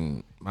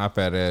 and my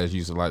fat ass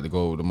used to like to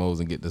go to Moe's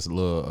and get this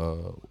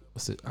little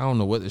I don't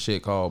know what the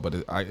shit called, but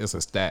it's a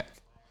stack.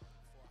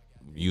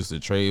 We used to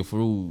trade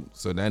food,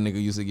 so that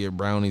nigga used to get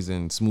brownies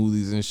and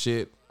smoothies and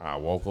shit. I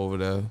walk over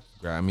there,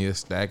 grab me a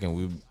stack, and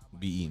we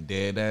be eating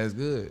dead ass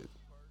good.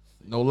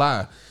 No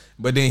lie.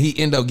 But then he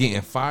ended up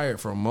getting fired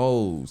from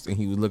Moe's, and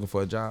he was looking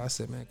for a job. I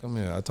said, man, come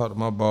here. I talked to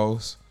my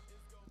boss,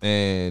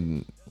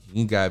 and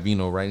he got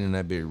Vino right in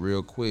that bit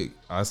real quick.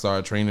 I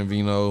started training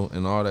Vino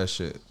and all that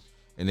shit.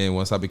 And then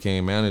once I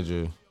became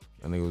manager,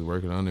 that nigga was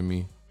working under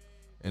me.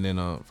 And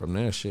then from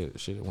there, shit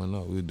went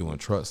up. We were doing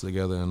trucks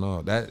together and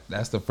all.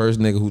 That's the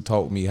first nigga who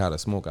taught me how to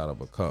smoke out of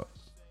a cup.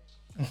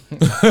 Hey,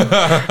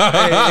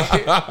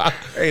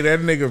 that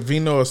nigga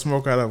Vino will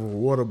smoke out of a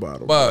water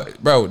bottle.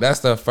 But bro, that's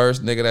the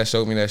first nigga that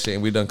showed me that shit,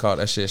 and we done called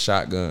that shit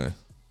shotgun.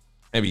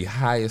 And be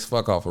high as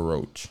fuck off a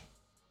roach.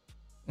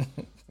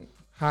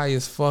 High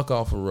as fuck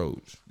off a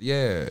roach.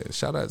 Yeah,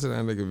 shout out to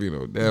that nigga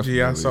Vino. Definitely.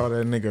 Gee, I saw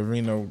that nigga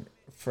Vino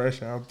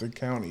fresh out the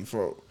county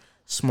for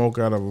smoke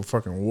out of a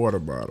fucking water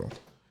bottle.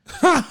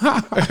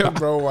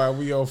 Bro, why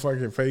we on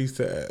fucking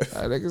FaceTime?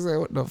 That nigga said,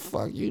 what the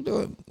fuck you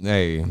doing?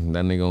 Hey, that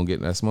nigga gonna get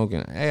that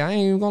smoking. Hey, I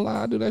ain't even gonna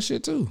lie, I do that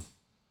shit too.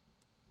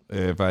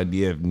 If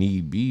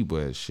need be,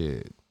 but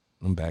shit,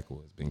 I'm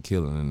backwards. Been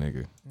killing a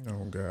nigga.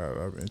 Oh God,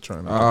 I've been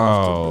trying to.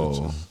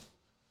 Oh.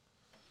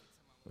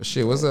 But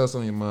shit, what's else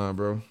on your mind,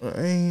 bro?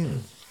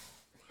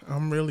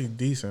 I'm really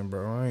decent,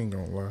 bro. I ain't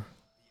gonna lie.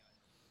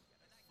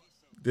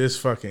 This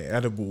fucking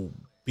edible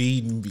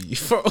beating me,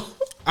 bro.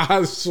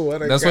 I swear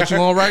to God. That's what you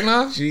on right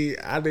now? Gee,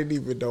 I didn't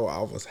even know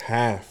I was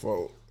high,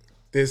 bro.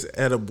 This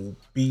edible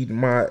beating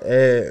my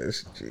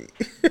ass, G.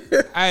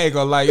 I ain't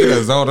gonna lie, you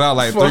done zoned out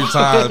like 3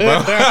 times,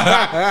 bro.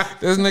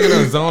 This nigga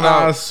done zoned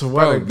out. I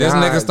swear to God, this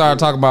nigga started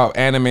talking about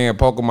anime and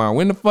Pokemon.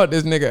 When the fuck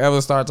this nigga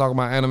ever started talking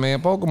about anime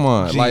and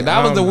Pokemon? Gee, like,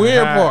 that was the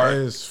weird part.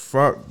 As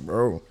fuck,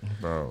 bro.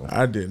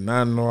 I did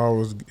not know I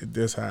was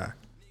this high.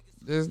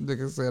 This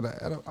nigga said,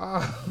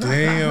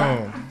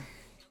 damn.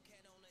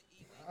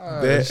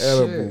 That shit.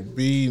 edible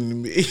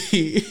beating me.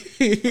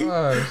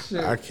 Oh,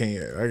 shit. I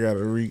can't. I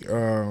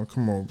gotta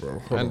come on, bro.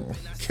 Hold on.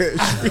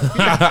 Catch me.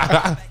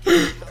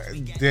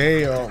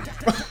 Damn.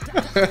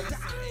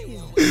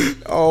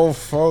 Oh,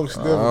 folks.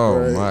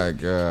 Oh, my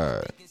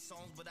God.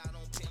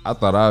 I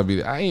thought I'd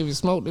be. I ain't even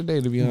smoked today,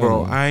 to be honest.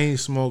 Bro, I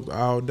ain't smoked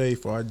all day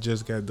before I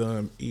just got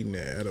done eating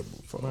that edible.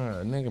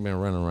 Nigga been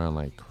running around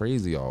like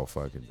crazy all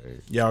fucking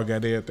day. Y'all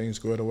got everything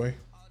squared away?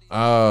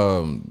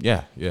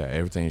 Yeah.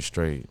 Everything's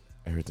straight.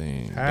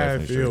 Everything. How I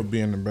feel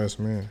being the best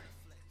man?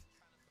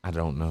 I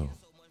don't know.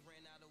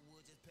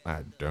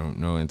 I don't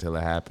know until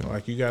it happens.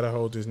 Like, you gotta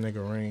hold this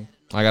nigga ring.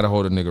 I gotta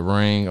hold a nigga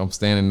ring. I'm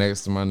standing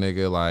next to my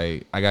nigga.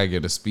 Like, I gotta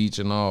give a speech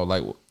and all.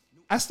 Like,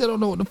 I still don't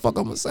know what the fuck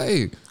I'm gonna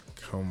say.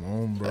 Come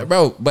on, bro.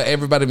 Bro, but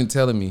everybody been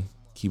telling me,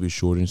 keep it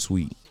short and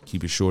sweet.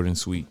 Keep it short and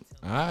sweet.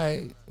 All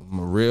right. I'm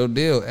a real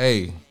deal.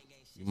 Hey,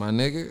 you my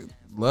nigga.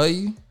 Love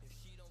you.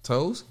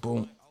 Toast.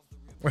 Boom.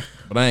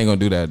 But I ain't gonna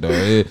do that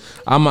though.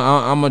 I'm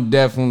a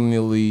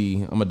definitely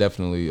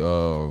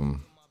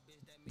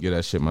give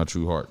that shit my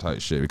true heart type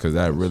shit, because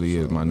that really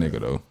is my nigga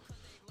though.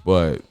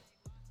 But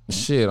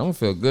shit, I'm gonna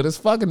feel good as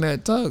fucking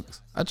that tux.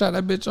 I try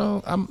that bitch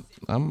on.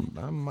 I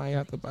might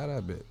have to buy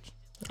that bitch.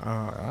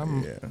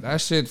 Yeah. That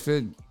shit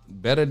fit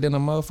better than a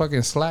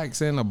motherfucking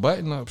slacks and a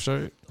button up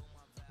shirt.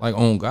 Like,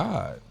 on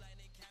God.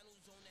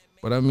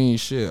 But I mean,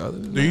 shit. Other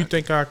than Do you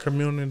think our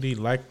community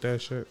like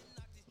that shit?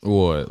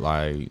 What,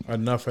 like,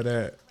 enough of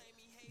that?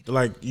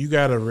 Like, you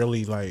gotta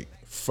really like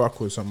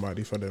fuck with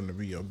somebody for them to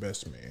be your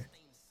best man.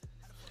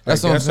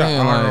 That's what I'm saying.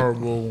 An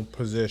honorable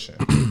position.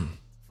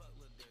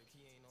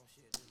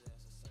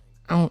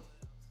 I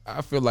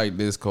feel like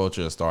this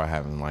culture start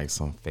having like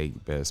some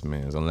fake best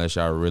mans, unless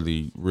y'all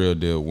really real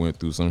deal went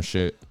through some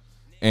shit.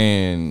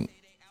 And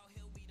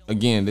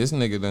again, this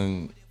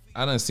nigga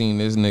I done seen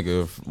this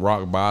nigga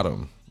rock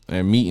bottom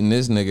and meeting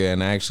this nigga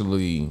and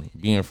actually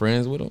being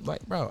friends with him,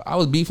 like, bro, I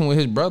was beefing with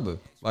his brother,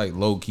 like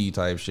low key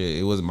type shit.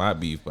 It wasn't my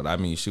beef, but I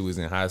mean, she was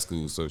in high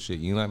school, so shit,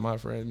 you like my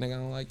friend, nigga, I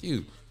don't like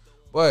you.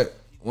 But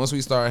once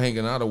we started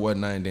hanging out or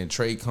whatnot, and then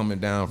Trey coming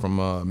down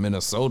from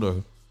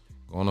Minnesota,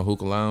 going to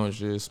hookah lounge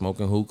shit,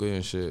 smoking hookah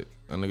and shit,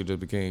 that nigga just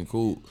became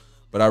cool.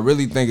 But I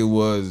really think it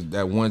was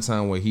that one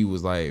time where he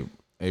was like,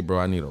 hey, bro,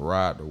 I need a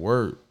ride to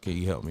work. Can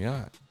you help me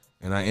out?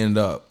 And I end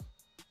up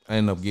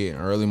getting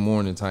early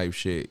morning type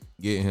shit,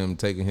 getting him,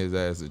 taking his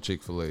ass to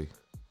Chick-fil-A.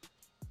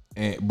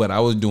 But I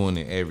was doing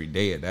it every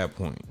day at that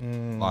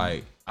point.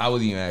 Like, I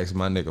was even asking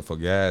my nigga for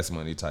gas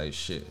money type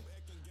shit.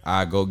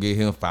 I go get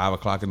him 5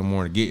 o'clock in the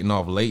morning, getting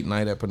off late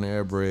night at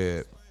Panera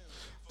Bread,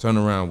 turn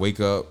around, wake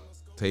up,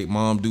 take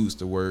Mom Dukes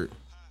to work,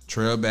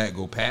 trail back,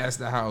 go past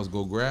the house,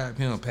 go grab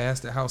him,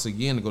 past the house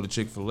again to go to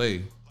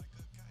Chick-fil-A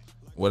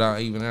without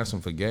even asking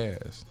for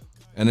gas.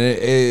 And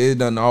it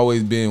done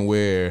always been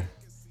where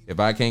if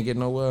I can't get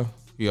nowhere,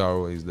 he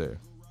always there.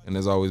 And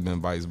it's always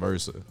been vice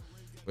versa.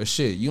 But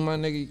shit, you my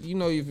nigga, you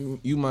know, if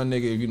you my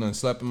nigga, if you done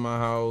slept in my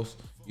house,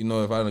 you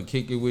know, if I done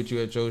kick it with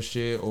you at your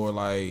shit, or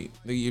like,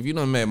 nigga, if you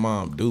done met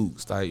Mom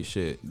Dukes type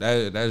shit,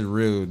 that's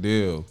real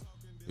deal.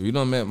 If you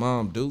done met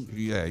Mom Dukes,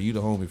 yeah, you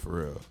the homie for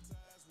real.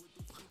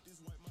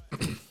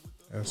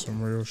 That's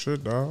some real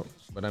shit, dog.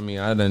 But I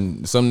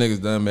mean, some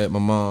niggas done met my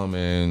mom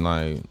and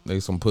like, they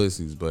some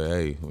pussies, but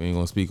hey, we ain't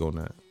gonna speak on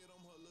that.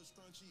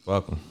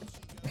 Fuck them.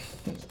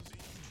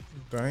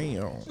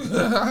 Damn.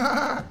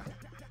 Oh,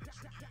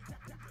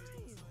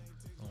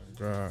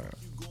 God.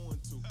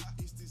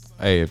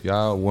 Hey, if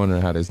y'all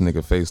wondering how this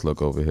nigga face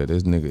look over here,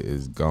 this nigga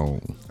is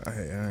gone. I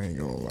ain't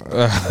gonna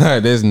lie.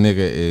 This nigga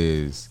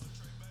is,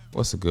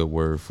 what's a good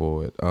word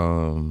for it?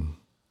 Gone.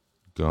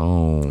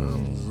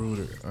 I'm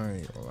rooted. I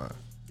ain't gonna lie.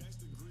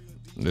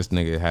 This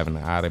nigga having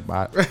an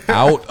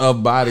out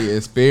of body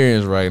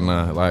experience right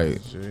now.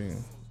 Like,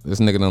 this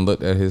nigga done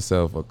looked at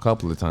himself a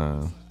couple of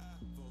times.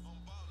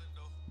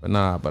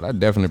 But I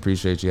definitely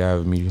appreciate you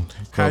having me.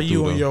 How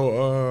you and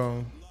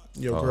your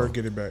girl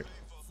get it back?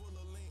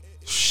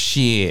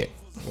 Shit.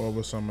 What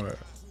was some of that?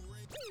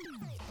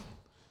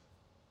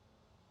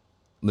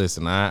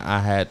 Listen, I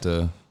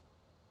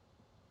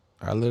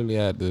literally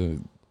had to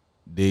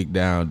dig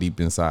down deep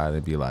inside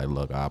and be like,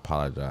 look, I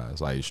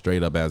apologize. Like,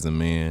 straight up as a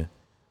man,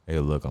 hey,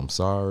 look, I'm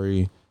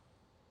sorry.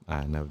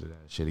 I never do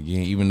that shit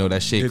again. Even though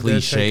that shit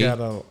cliche. Did that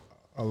take out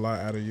a lot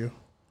out of you?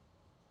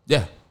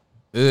 Yeah.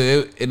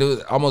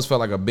 It almost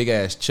felt like a big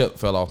ass chip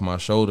fell off my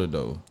shoulder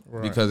though,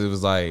 right. Because it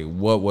was like,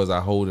 what was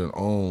I holding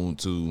on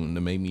to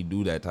make me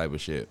do that type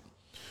of shit?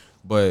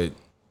 But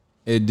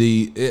it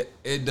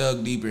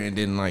dug deeper, and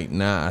then like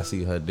now I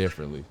see her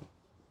differently.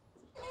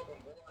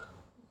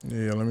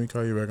 Yeah, let me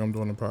call you back. I'm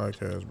doing a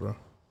podcast, bro.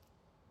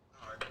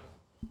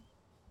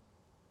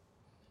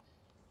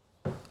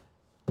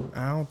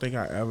 I don't think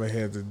I ever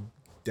had to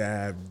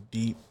dive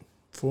deep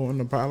for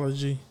an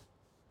apology.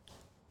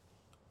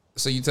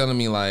 So you telling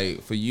me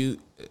like for you,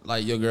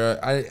 like your girl,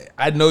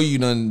 I know you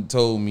done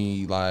told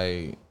me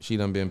like she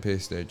done been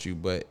pissed at you,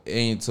 but it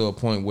ain't to a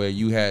point where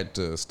you had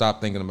to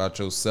stop thinking about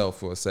yourself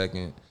for a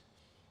second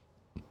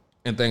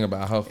and think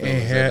about her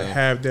feelings. And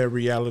have that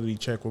reality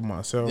check with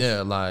myself.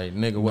 Yeah, like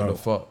nigga, what the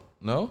fuck?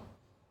 No?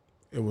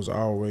 It was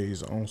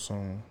always on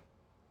some,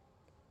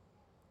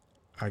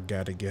 I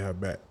gotta get her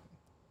back.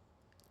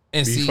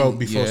 And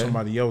before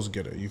somebody else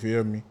get her, you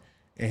feel me?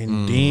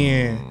 And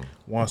then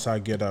once I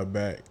get her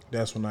back,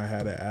 that's when I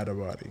had an out of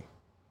body.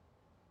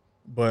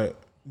 But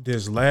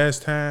this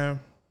last time,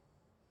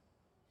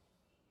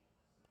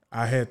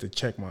 I had to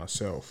check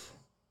myself.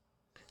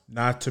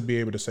 Not to be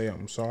able to say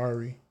I'm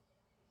sorry,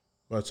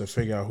 but to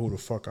figure out who the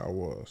fuck I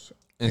was.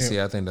 And see,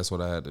 I think that's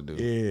what I had to do.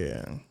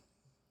 Yeah.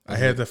 I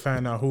had to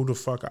find out who the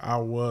fuck I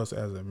was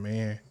as a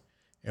man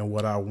and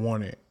what I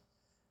wanted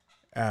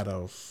out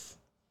of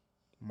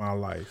my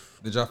life.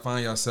 Did y'all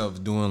find yourselves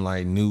doing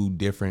like new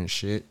different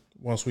shit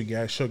once we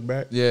got shook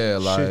back? Yeah,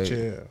 like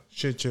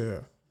shit, yeah.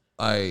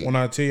 Like when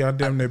I tell you, I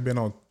damn near been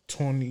on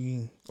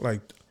 20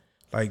 like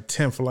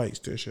 10 flights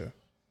this year.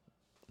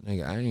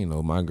 Nigga, I didn't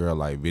know my girl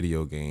like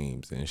video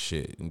games and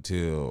shit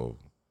until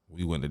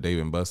we went to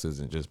Dave & Buster's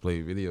and just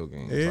played video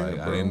games. Yeah, like,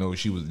 I didn't know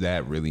she was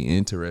that really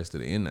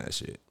interested in that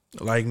shit.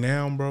 Like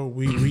now, bro,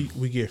 we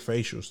get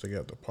facials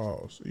together.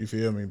 Pause. You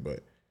feel me? But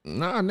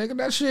nah, nigga,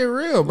 that shit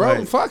real, bro.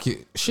 Like, fuck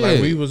it. Shit.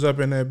 Like we was up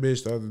in that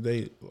bitch the other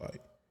day,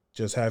 like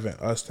just having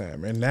us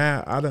time. And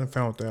now I done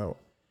found out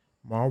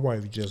my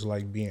wife just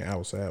like being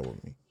outside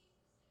with me.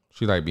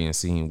 She like being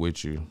seen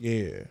with you.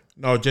 Yeah.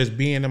 No, just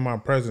being in my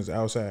presence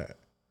outside.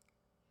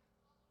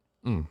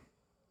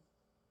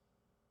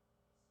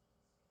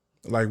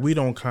 Like we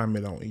don't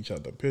comment on each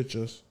other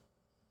pictures.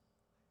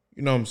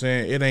 You know what I'm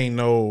saying? It ain't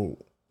no,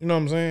 you know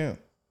what I'm saying?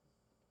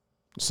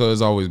 So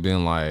it's always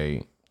been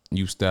like,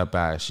 you step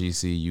out, she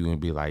see you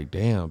and be like,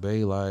 damn,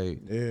 babe, like.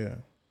 Yeah.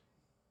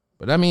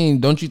 But I mean,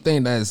 don't you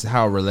think that's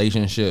how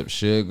relationships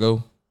should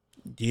go?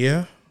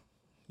 Yeah.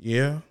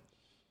 Yeah.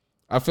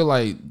 I feel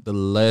like the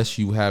less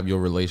you have your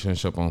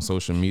relationship on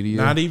social media.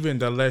 Not even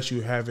the less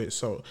you have it.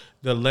 So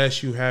the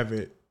less you have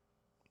it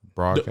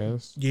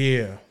Broadcast?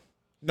 Yeah.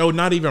 No,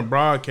 not even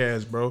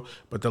broadcast, bro.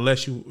 But the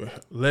less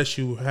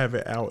you have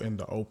it out in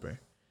the open.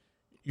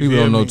 People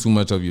don't know too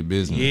much of your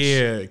business.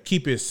 Yeah,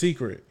 keep it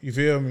secret. You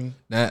feel me?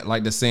 That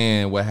like the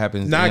saying, what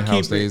happens in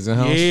house stays in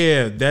house.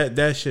 Yeah,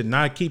 that shit.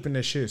 Not keeping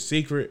the shit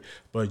secret,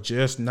 but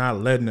just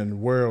not letting the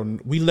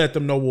world. We let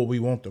them know what we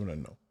want them to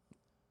know.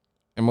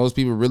 And most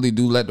people really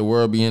do let the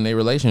world be in their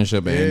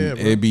relationship, and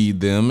it be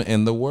them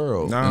and the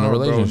world in a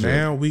relationship. Bro,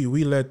 now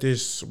we let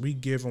this. We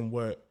give them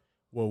what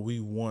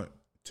we want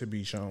to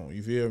be shown.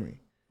 You feel me?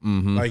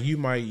 Mm-hmm. Like you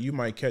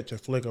might catch a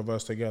flick of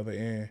us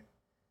together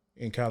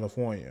in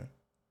California,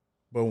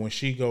 but when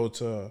she go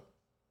to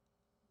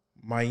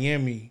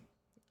Miami,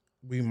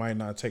 we might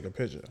not take a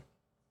picture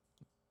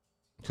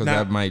because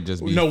that might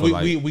just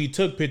be we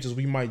took pictures.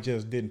 We might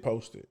just didn't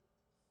post it.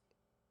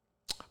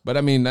 But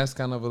I mean, that's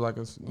kind of like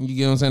you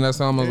get what I'm saying.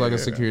 That's almost like a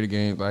security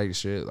game, like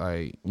shit.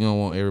 Like you don't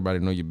want everybody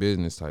to know your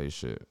business type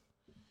shit.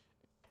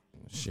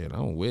 Shit,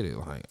 I'm with it.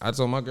 Like I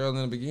told my girl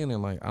in the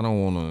beginning, like I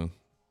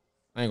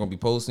ain't gonna be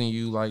posting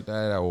you like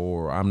that,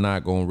 or I'm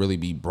not gonna really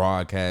be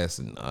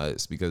broadcasting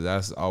us, because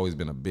that's always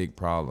been a big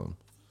problem.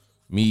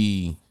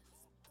 Me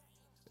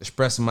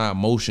expressing my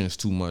emotions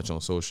too much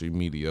on social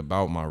media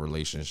about my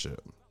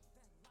relationship.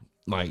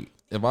 Like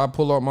if I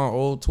pull up my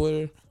old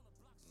Twitter,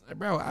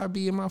 bro, I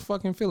be in my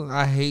fucking feelings.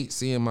 I hate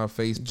seeing my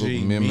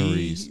Facebook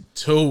memories. Me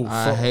too.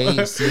 I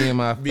hate seeing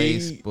my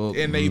Facebook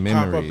and they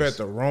memories. pop up at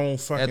the wrong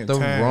fucking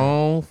time.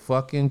 Wrong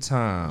fucking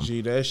time.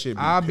 Gee, that shit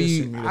be I pissing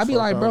me the be fuck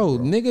like, off, bro,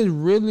 niggas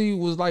really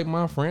was like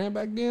my friend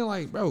back then.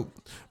 Like, bro,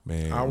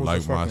 man, I was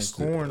like a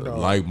fucking corn dog.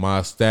 like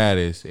my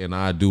status, and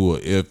I do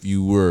it if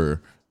you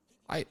were.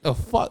 Like, the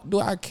fuck do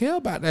I care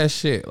about that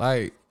shit?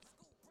 Like,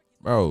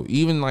 bro,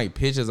 even like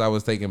pictures I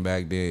was taking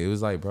back then, it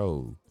was like,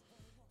 bro,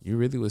 you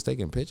really was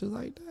taking pictures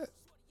like that?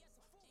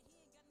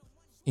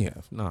 Yeah,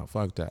 nah,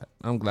 fuck that.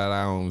 I'm glad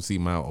I don't see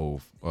my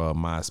old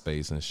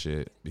MySpace and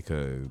shit,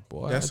 because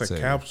boy, that's a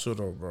capsule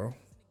though, bro.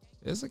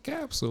 It's a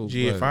capsule.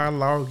 Gee, if I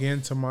log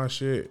into my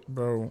shit,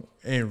 bro,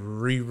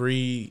 and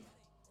reread,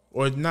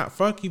 or not,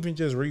 fuck even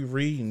just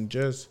rereading,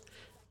 just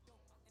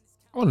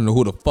I don't know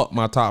who the fuck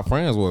my top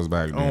friends was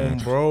back then.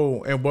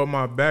 Bro, and what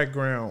my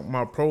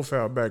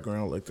profile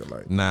background looked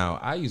like. Now,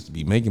 I used to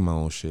be making my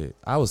own shit.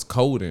 I was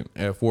coding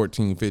at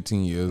 14,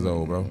 15 years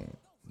old, bro.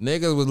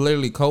 Niggas was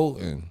literally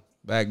coding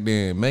back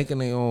then, making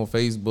their own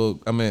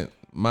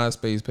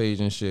MySpace page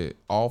and shit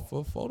off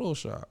of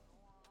Photoshop.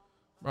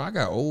 Bro, I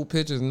got old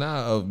pictures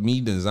now of me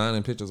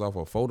designing pictures off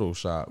of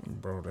Photoshop.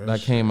 Bro,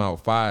 that came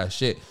out fire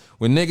shit.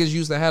 When niggas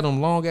used to have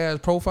them long ass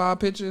profile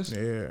pictures.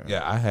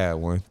 Yeah, I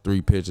had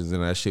 3 pictures,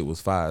 and that shit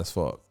was fire as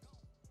fuck.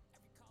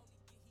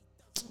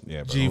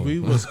 Yeah, bro. Gee, we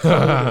was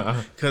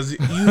cold because you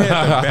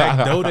had to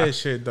backdoor that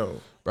shit though.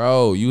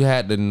 Bro, you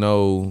had to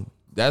know.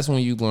 That's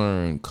when you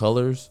learn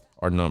colors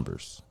or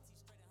numbers.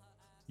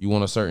 You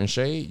want a certain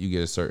shade, you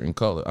get a certain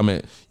color.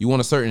 You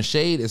want a certain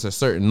shade, it's a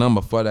certain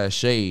number for that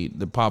shade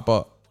to pop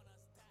up.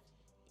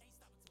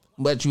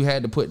 But you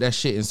had to put that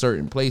shit in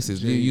certain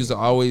places. You used to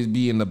always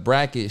be in the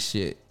bracket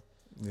shit.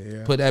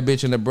 Yeah. Put that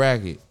bitch in the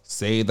bracket.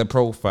 Save the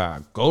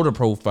profile. Go to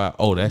profile.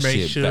 Oh, that shit.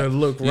 Make sure it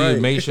look right.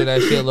 Make sure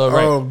that shit look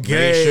right.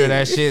 Okay. Make sure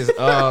that shit's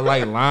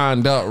like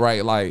lined up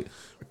right. Like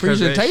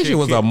presentation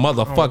was a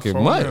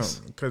motherfucking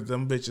must. Because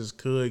them bitches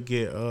could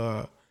get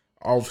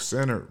off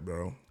center,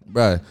 bro.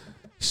 Bruh.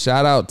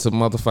 Shout out to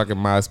motherfucking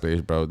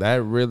MySpace, bro.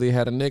 That really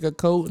had a nigga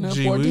coding at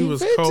 14, we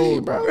was 15,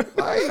 cold, bro.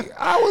 Like,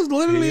 I was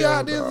literally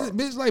out this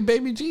bitch like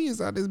Baby G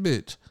is out this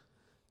bitch.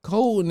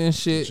 Coding and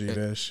shit. Gee,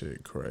 that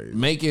shit crazy.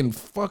 Making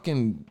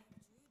fucking...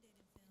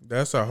 We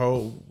had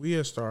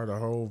started a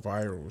whole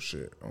viral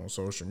shit on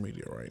social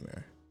media right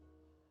now.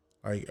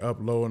 Like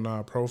uploading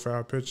our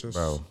profile pictures.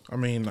 Bro.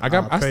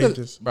 Our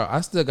pages. I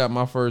still got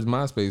my first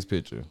MySpace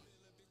picture.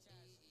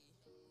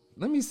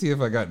 Let me see if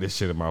I got this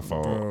shit in my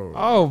phone. Bro.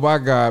 Oh my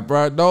God,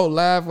 bro. Don't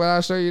laugh when I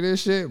show you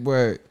this shit,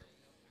 but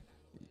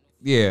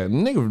yeah,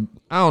 nigga,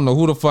 I don't know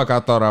who the fuck I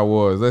thought I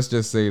was. Let's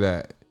just say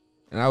that.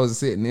 And I was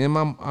sitting in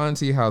my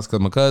auntie house because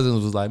my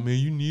cousins was like, man,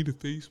 you need a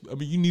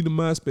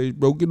MySpace,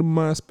 bro. Get a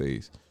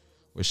MySpace.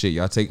 Well, shit,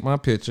 y'all take my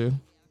picture,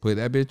 put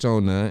that bitch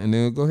on there, and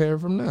then go ahead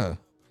from there.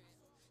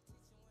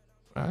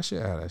 I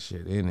should have that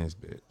shit in this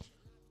bitch.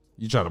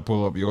 You try to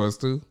pull up yours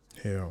too?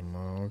 Hell no,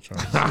 I'm trying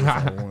to see if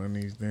I want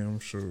these damn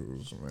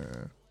shoes,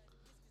 man.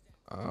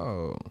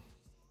 Oh,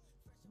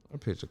 that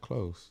picture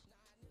close.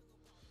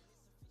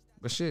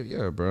 But shit,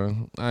 yeah,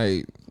 bro.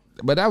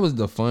 But that was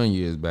the fun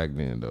years back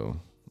then, though.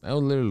 That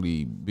was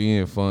literally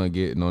being fun,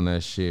 getting on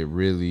that shit,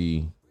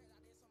 really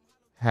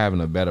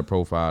having a better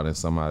profile than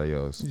somebody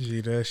else.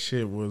 Gee, that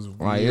shit was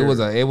weird.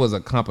 Like it was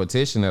a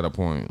competition at a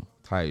point,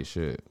 type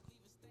shit.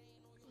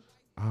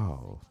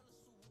 Oh,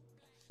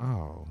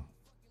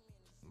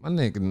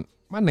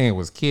 my name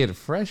was Kid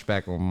Fresh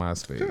back on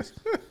MySpace.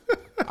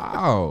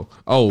 oh,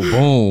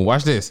 boom.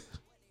 Watch this.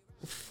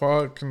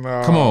 Fuck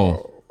no. Come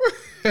on.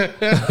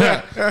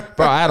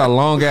 Bro, I had a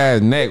long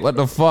ass neck. What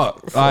the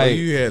fuck? Like,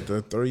 you had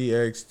the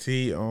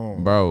 3XT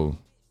on. Bro,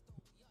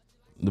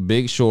 the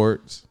big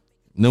shorts,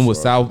 Them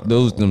was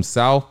them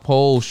South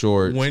Pole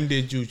shorts. When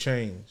did you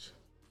change?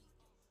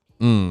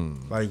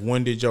 Like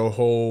when did your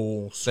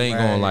whole thing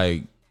on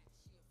like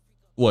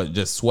what?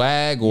 Just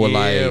swag or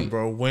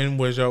bro. When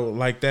was your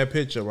that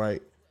picture,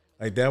 right?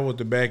 Like that was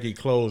the baggy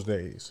clothes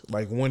days.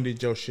 Like when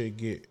did your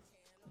shit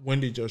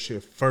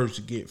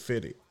first get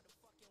fitted?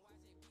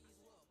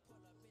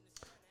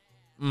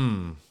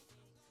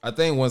 I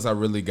think once I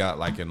really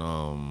got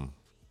in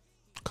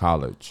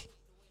college.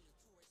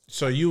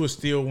 So you was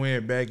still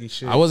wearing baggy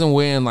shit? I wasn't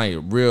wearing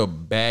real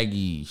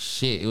baggy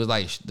shit. It was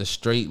like the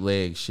straight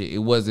leg shit. It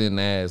wasn't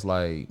as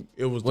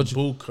it was the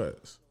boot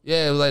cuts.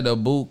 Yeah, it was like the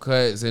boot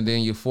cuts and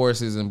then your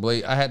forces and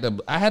blade. I had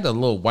the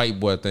little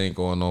white boy thing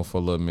going on for a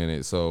little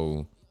minute.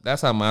 So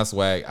that's how my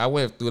swag. I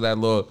went through that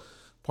little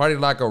party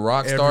like a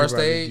rock star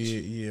stage.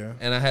 Yeah.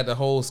 And I had the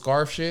whole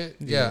scarf shit.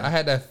 Yeah, I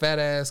had that fat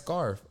ass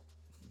scarf.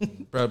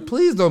 Bro,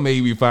 please don't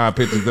make me find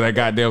pictures of that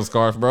goddamn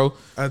scarf, bro.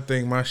 I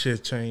think my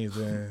shit changed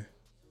then.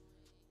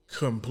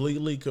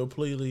 Completely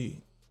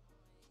 8th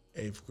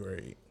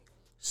grade,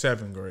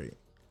 7th grade.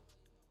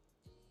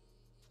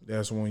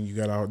 That's when you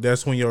got out.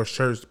 That's when your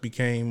shirts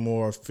became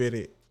more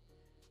fitted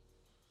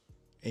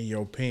and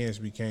your pants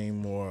became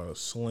more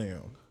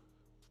slim.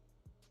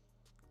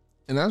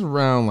 And that's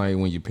around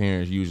when your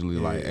parents usually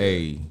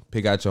hey,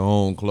 pick out your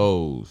own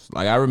clothes.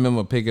 I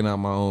remember picking out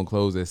my own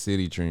clothes at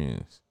City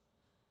Trends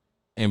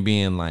and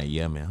being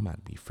yeah, man, I'm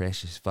about to be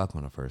fresh as fuck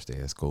on the first day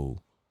of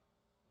school.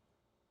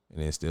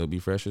 And then still be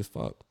fresh as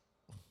fuck.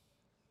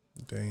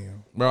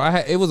 Damn. Bro,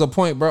 it was a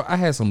point, bro. I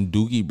had some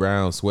Dookie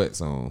Brown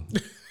sweats on.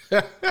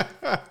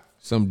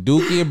 Some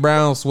Dookie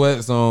Brown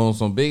sweats on,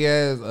 some big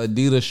ass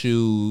Adidas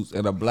shoes,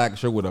 and a black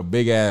shirt with a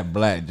big ass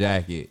black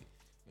jacket.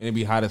 And it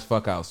be hot as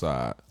fuck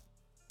outside.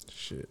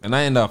 Shit. And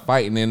I ended up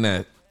fighting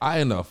that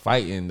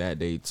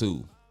day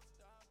too.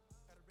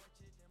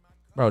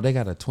 Bro, they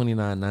got a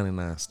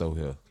 $29.99 store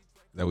here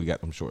that we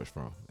got them shorts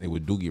from. They were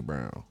Dookie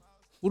Brown.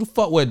 Who the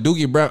fuck wear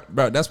Dookie Brown?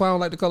 Bro, that's why I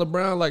don't like the color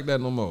brown like that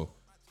no more.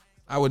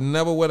 I would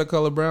never wear the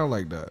color brown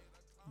like that.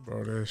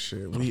 Bro, that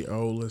shit. We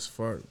old as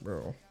fuck,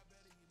 bro.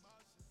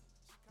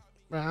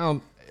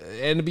 And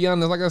to be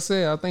honest, like I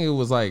said, I think it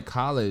was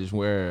college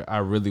where I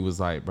really was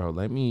bro,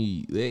 let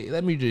me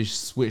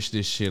just switch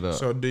this shit up.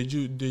 So did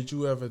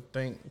you ever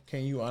think,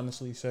 can you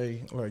honestly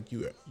say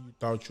you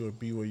thought you would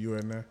be where you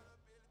are now?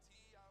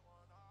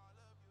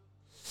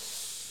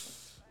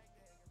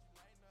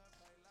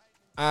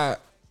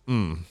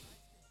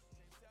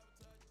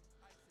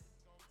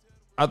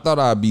 I thought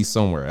I'd be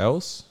somewhere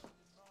else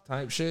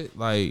type shit,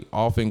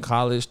 off in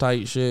college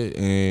type shit,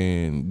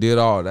 and did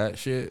all that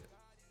shit.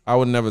 I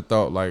would never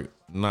thought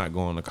not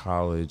going to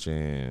college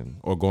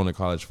or going to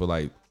college for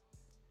 2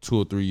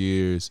 or 3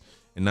 years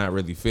and not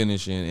really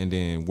finishing and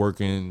then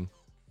working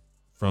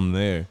from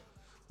there.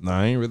 No,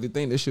 I ain't really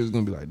think this shit was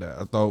gonna be like that.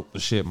 I thought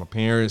my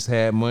parents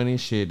had money,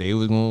 they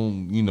was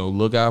gonna,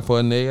 look out for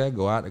a nigga,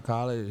 go out to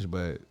college,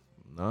 but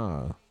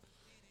nah.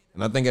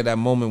 And I think at that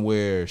moment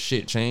where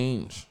shit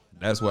changed,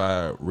 that's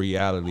why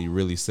reality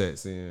really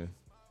sets in.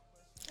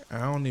 I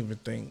don't even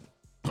think,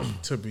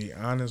 to be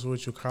honest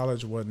with you,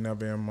 college was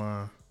never in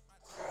my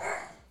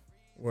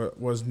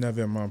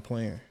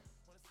plan.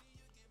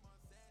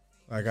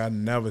 I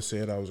never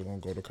said I was gonna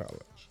go to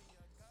college.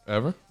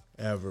 Ever,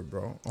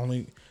 bro.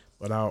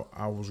 But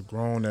I was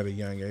grown at a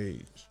young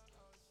age.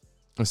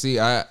 See,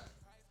 I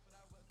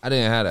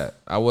didn't have that.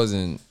 I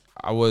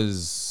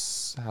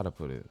was, how to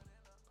put it?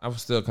 I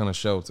was still kind of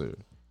sheltered.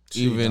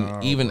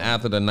 Even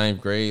after the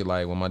 9th grade,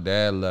 when my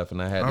dad left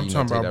and I had to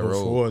take that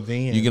road.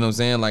 Then. You get what I'm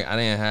saying? I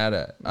didn't have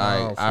that.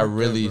 I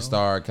really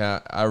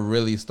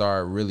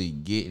started really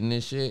getting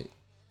this shit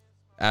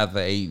after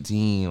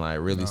 18,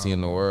 really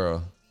seeing the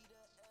world.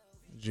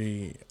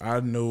 Gee, I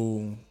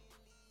knew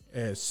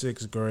at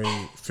 5th grade,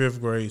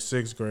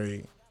 6th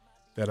grade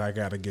that I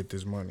gotta get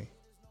this money.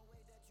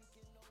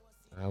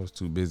 I was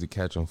too busy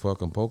catching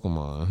fucking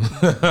Pokemon.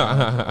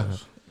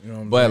 You know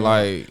what I'm but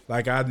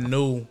saying? I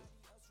knew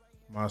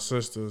my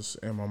sisters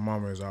and my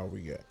mama is all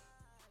we got.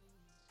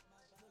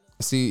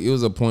 See, it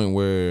was a point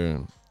where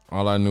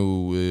all I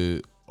knew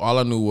was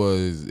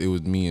it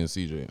was me and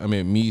CJ. I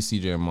mean, me,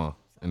 CJ, and Ma,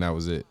 and that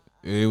was it.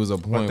 It was a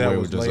point where it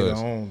was just later us.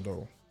 On,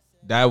 though.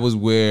 That was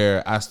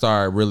where I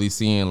started really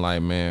seeing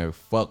man,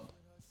 fuck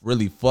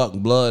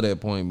blood. At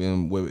point,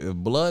 if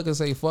blood could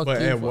say fuck. But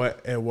you, at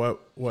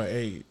what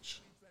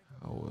age?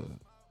 I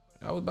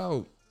was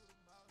about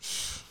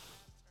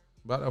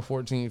that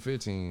 14,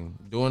 15,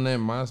 doing that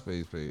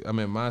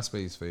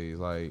MySpace phase.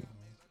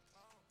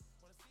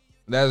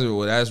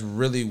 That's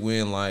really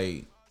when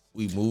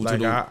we moved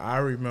to I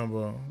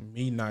remember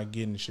me not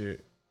getting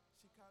shit,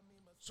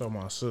 so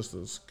my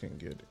sisters can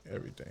get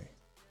everything.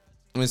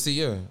 And see,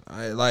 yeah,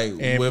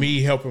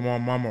 me helping my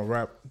mama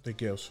wrap the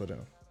gifts for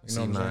them. You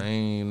know what I'm saying? I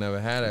ain't never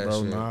had that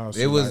shit. Nah,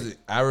 it was.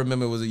 I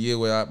remember it was a year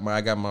where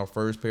I got my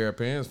first pair of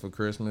pants for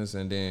Christmas,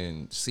 and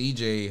then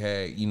CJ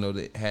had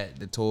had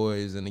the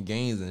toys and the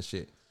games and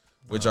shit,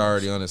 which I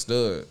already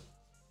understood.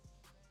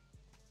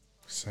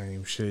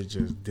 Same shit,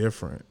 just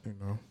different, you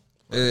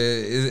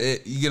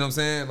get what I'm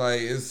saying?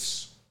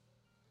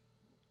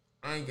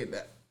 I ain't get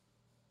that.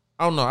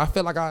 I don't know. I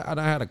feel like I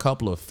done had a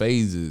couple of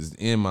phases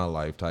in my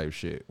life type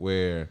shit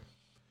where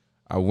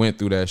I went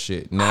through that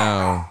shit.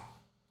 Now,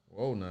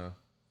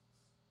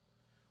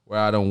 where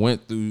I done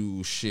went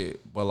through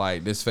shit, but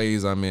like this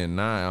phase I'm in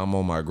now, I'm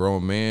on my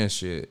grown man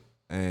shit.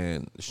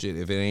 And shit,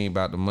 if it ain't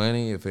about the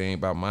money, if it ain't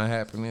about my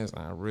happiness,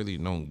 I really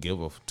don't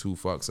give a two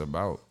fucks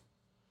about.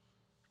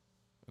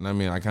 And I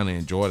mean, I kind of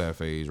enjoy that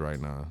phase right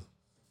now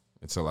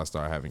until I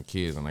start having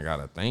kids and I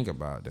gotta think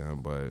about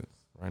them. But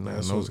right now,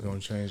 that's what's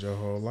gonna change your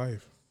whole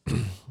life.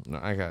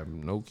 I got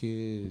no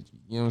kids.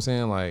 You know what I'm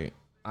saying? Like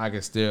I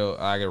can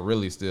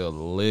really still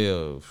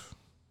live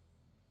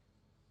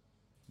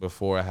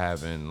before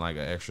having like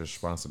an extra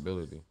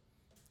responsibility.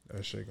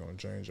 That shit gonna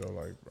change your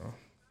life, bro.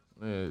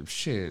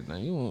 Shit, now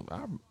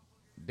I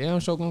damn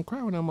sure gonna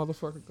cry when that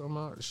motherfucker come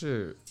out.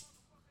 Shit,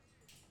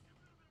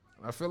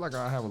 I feel like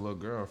I have a little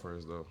girl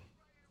first though.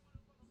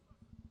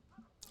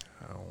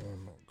 I don't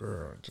want no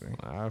girl, G.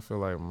 I feel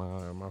like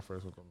my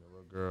first one gonna be a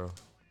little girl.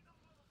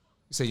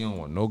 You say you don't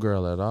want no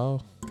girl at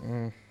all?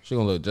 She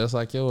gonna look just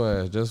like your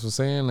ass just for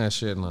saying that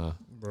shit now.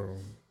 Bro,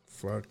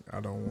 fuck, I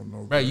don't want no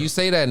girl. Bro, you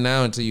say that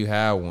now until you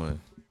have one.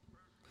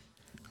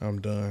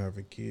 I'm done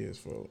having kids,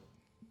 folks.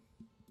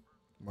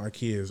 My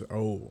kid's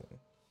old.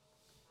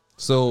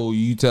 So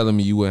you telling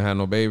me you wouldn't have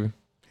no baby?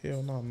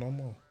 Hell no, no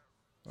more.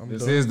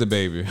 This is the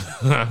baby.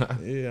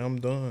 Yeah, I'm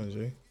done,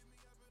 G.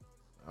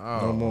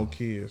 Oh. No more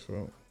kids,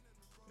 folks.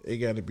 It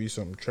got to be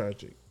something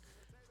tragic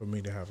for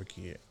me to have a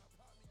kid.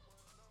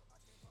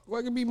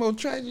 What could be more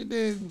tragic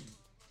than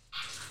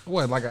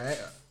what? Like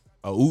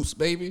a oops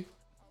baby?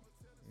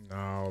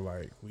 No,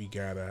 like we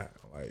gotta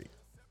like.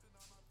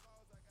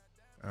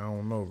 I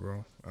don't know,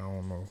 bro. I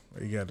don't know.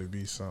 It got to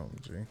be something,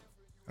 G.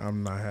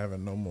 I'm not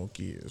having no more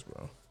kids,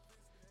 bro.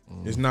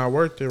 It's not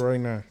worth it right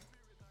now.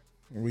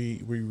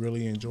 We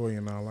really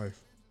enjoying our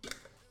life.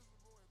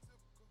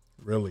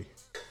 Really.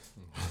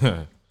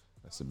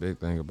 That's the big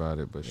thing about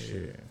it, but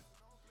shit. Yeah.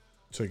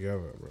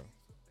 Together, bro.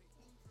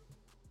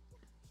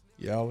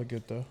 Y'all will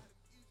get there.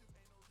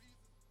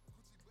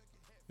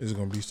 It's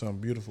gonna be something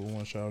beautiful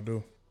once y'all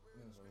do.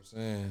 That's what I'm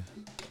saying.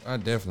 I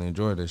definitely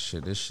enjoy this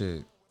shit. This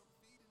shit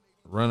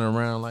running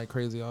around like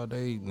crazy all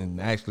day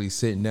and actually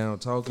sitting down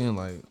talking,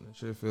 like that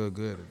shit feel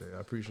good today. I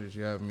appreciate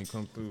you having me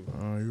come through.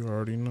 You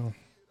already know.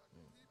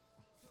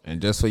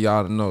 And just for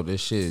y'all to know,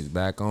 this shit is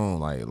back on,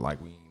 like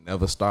we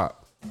never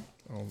stop.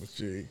 Oh, but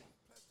G.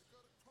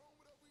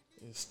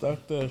 It's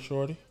stuck there,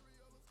 shorty.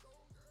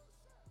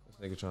 This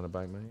nigga trying to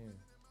bite my hand.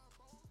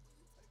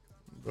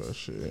 But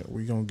shit,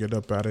 we gonna get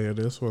up out of here.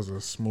 This was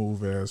a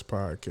smooth ass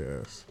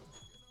podcast.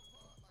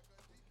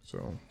 So,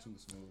 Too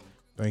smooth.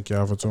 Thank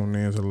y'all for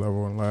tuning in to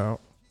Level and Loud.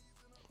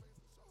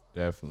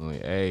 Definitely.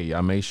 Hey,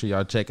 y'all make sure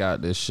y'all check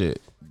out this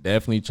shit.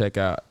 Definitely check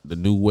out the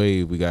new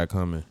wave we got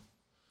coming.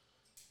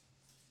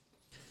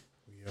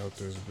 We out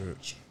this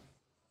bitch.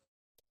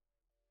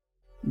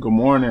 Good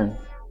morning.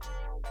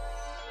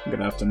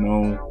 Good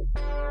afternoon.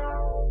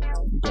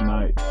 Good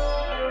night.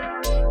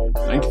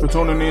 Thank you for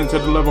tuning in to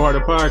the Level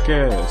Hearted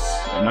Podcast.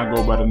 And I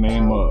go by the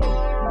name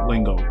of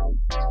Lingo.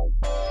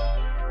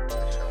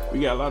 We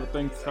got a lot of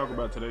things to talk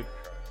about today.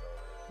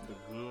 The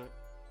good,